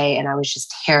every day and I was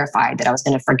just terrified that I was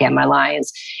going to forget my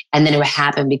lines. And then it would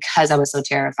happen because I was so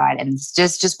terrified. And it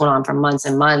just went on for months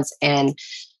and months. And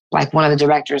like one of the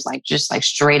directors, just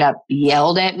straight up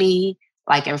yelled at me,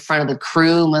 like in front of the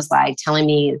crew, and was like telling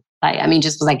me,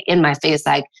 just was like in my face,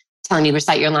 like telling me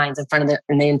recite your lines in front of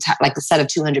the entire, like the set of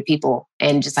 200 people,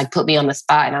 and just like put me on the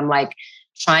spot. And I'm like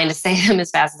trying to say them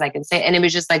as fast as I can say. And it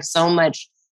was just like so much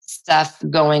stuff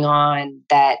going on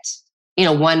that,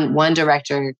 one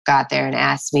director got there and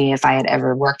asked me if I had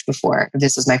ever worked before, if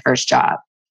this was my first job.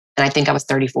 And I think I was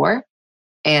 34.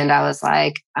 And I was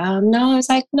like, no, I was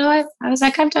like, no, I was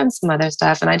like, I've done some other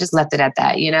stuff. And I just left it at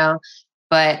that,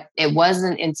 but it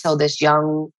wasn't until this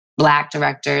young Black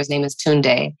director, his name is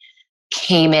Tunde,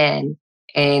 came in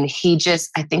and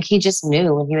I think he just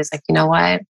knew. And he was like, you know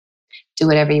what? Do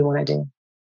whatever you want to do.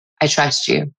 I trust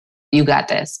you. You got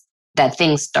this. That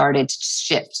things started to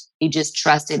shift. He just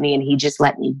trusted me and he just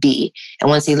let me be. And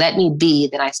once he let me be,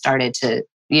 then I started to,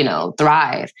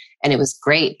 thrive. And it was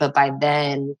great. But by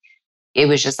then, it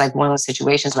was just like one of those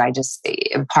situations where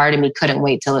a part of me couldn't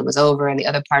wait till it was over. And the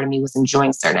other part of me was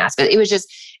enjoying certain aspects.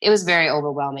 It was very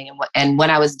overwhelming. And when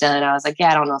I was done, I was like,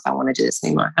 yeah, I don't know if I want to do this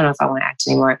anymore. I don't know if I want to act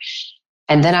anymore.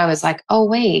 And then I was like, oh,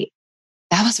 wait,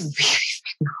 that was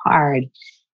really hard.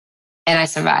 And I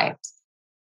survived.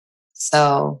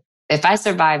 So if I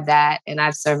survived that, and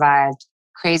I've survived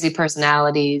crazy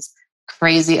personalities,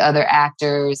 crazy other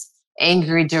actors,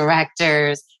 angry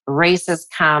directors, racist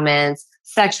comments,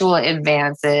 sexual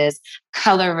advances,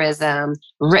 colorism,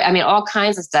 all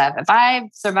kinds of stuff. If I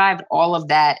survived all of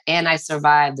that and I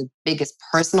survived the biggest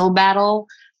personal battle,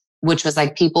 which was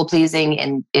like people pleasing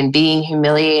and being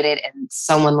humiliated and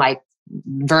someone like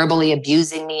verbally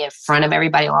abusing me in front of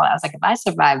everybody, I was like, if I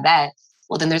survived that,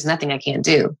 well, then there's nothing I can't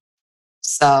do.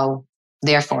 So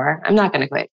therefore, I'm not going to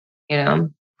quit,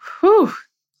 Whew.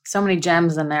 So many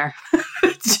gems in there.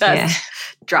 Just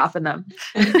dropping them.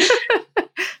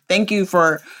 Thank you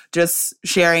for just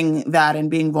sharing that and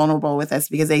being vulnerable with us,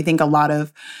 because I think a lot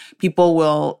of people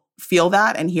will feel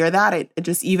that and hear that. It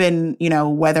just even,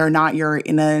 whether or not you're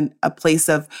in a place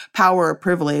of power or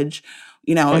privilege,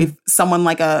 if someone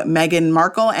like a Meghan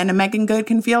Markle and a Megan Good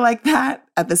can feel like that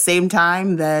at the same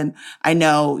time, then I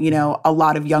know, a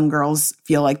lot of young girls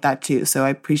feel like that too. So I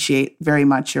appreciate very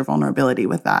much your vulnerability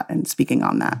with that and speaking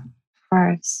on that. Of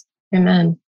course.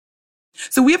 Amen.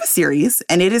 So we have a series,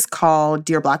 and it is called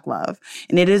Dear Black Love.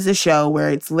 And it is a show where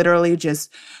it's literally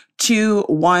just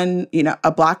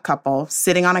a Black couple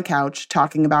sitting on a couch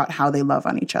talking about how they love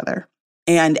on each other.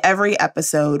 And every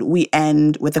episode, we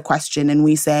end with a question, and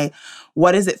we say,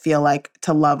 what does it feel like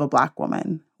to love a Black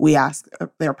woman? We ask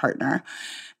their partner.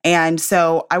 And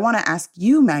so I want to ask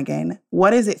you, Megan,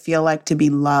 what does it feel like to be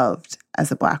loved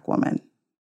as a Black woman?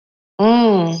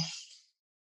 What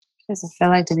does it feel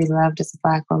like to be loved as a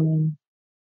Black woman?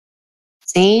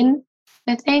 Seen,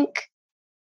 I think.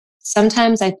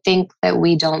 Sometimes I think that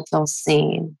we don't feel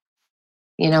seen.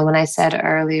 When I said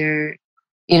earlier,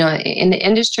 in the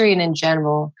industry and in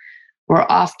general, we're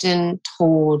often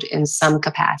told in some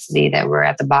capacity that we're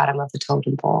at the bottom of the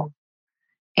totem pole.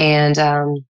 And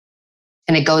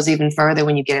it goes even further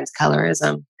when you get into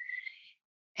colorism.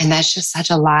 And that's just such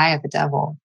a lie of the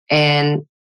devil. And,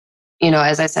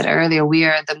 as I said earlier, we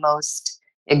are the most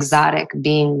exotic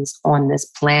beings on this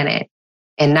planet.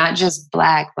 And not just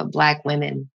Black, but Black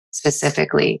women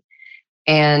specifically.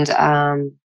 And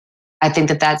I think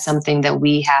that that's something that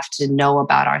we have to know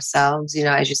about ourselves.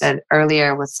 As you said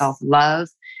earlier with self-love,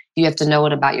 you have to know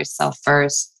it about yourself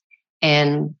first.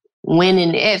 And when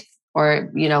and if,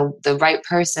 or, the right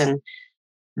person,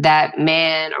 that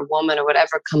man or woman or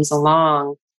whatever comes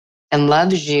along and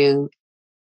loves you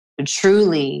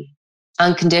truly,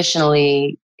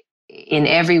 unconditionally, in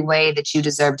every way that you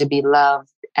deserve to be loved,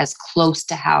 as close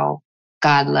to how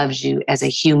God loves you as a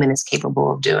human is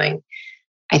capable of doing,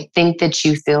 I think that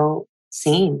you feel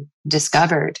seen,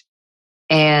 discovered,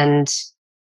 and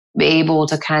be able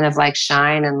to kind of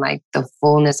shine in the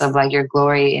fullness of your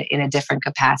glory in a different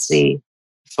capacity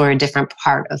for a different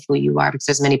part of who you are, because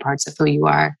there's many parts of who you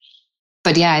are.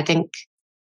 But yeah, I think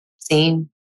seen.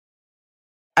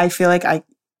 I feel like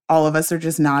all of us are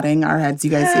just nodding our heads.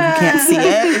 You guys, if you can't see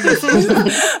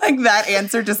it, that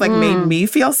answer just made me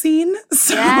feel seen.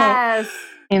 So Yes.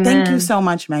 Thank you so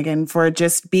much, Megan, for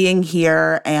just being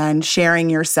here and sharing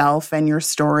yourself and your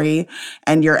story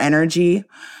and your energy,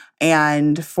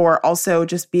 and for also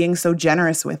just being so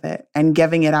generous with it and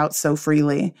giving it out so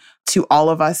freely to all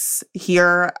of us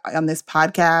here on this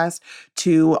podcast,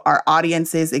 to our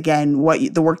audiences. Again,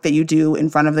 the work that you do in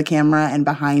front of the camera and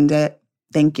behind it.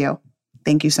 Thank you.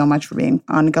 Thank you so much for being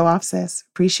on Go Off, Sis.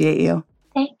 Appreciate you.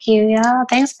 Thank you, y'all.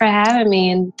 Thanks for having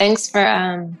me. And thanks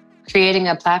for creating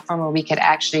a platform where we could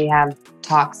actually have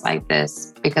talks like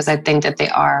this, because I think that they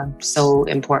are so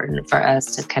important for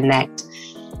us to connect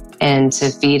and to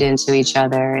feed into each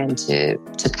other and to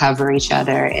cover each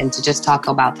other and to just talk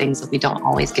about things that we don't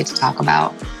always get to talk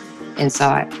about. And so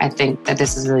I think that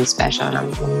this is really special, and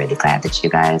I'm really glad that you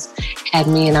guys had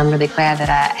me, and I'm really glad that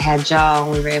I had y'all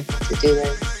and we were able to do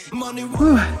this.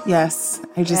 Whew, yes.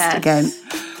 Again,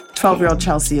 12-year-old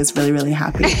Chelsea is really, really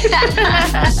happy.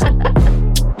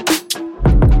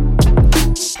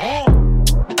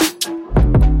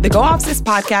 The Go Off Sis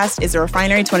podcast is a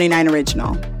Refinery 29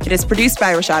 original. It is produced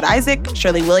by Rashad Isaac,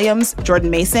 Shirley Williams, Jordan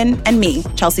Mason, and me,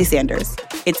 Chelsea Sanders.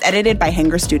 It's edited by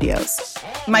Hanger Studios.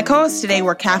 My co-hosts today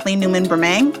were Kathleen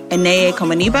Newman-Bremang, Eneye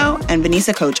Komanibo, and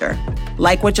Vanessa Kocher.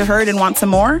 Like what you heard and want some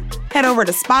more? Head over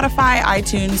to Spotify,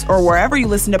 iTunes, or wherever you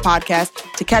listen to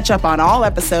podcasts to catch up on all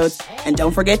episodes. And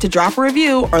don't forget to drop a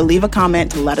review or leave a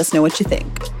comment to let us know what you think.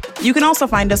 You can also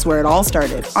find us where it all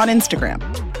started, on Instagram,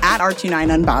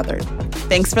 @R29Unbothered.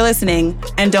 Thanks for listening,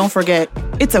 and don't forget,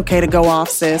 it's okay to go off,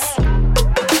 sis.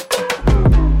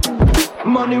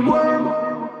 Money worm.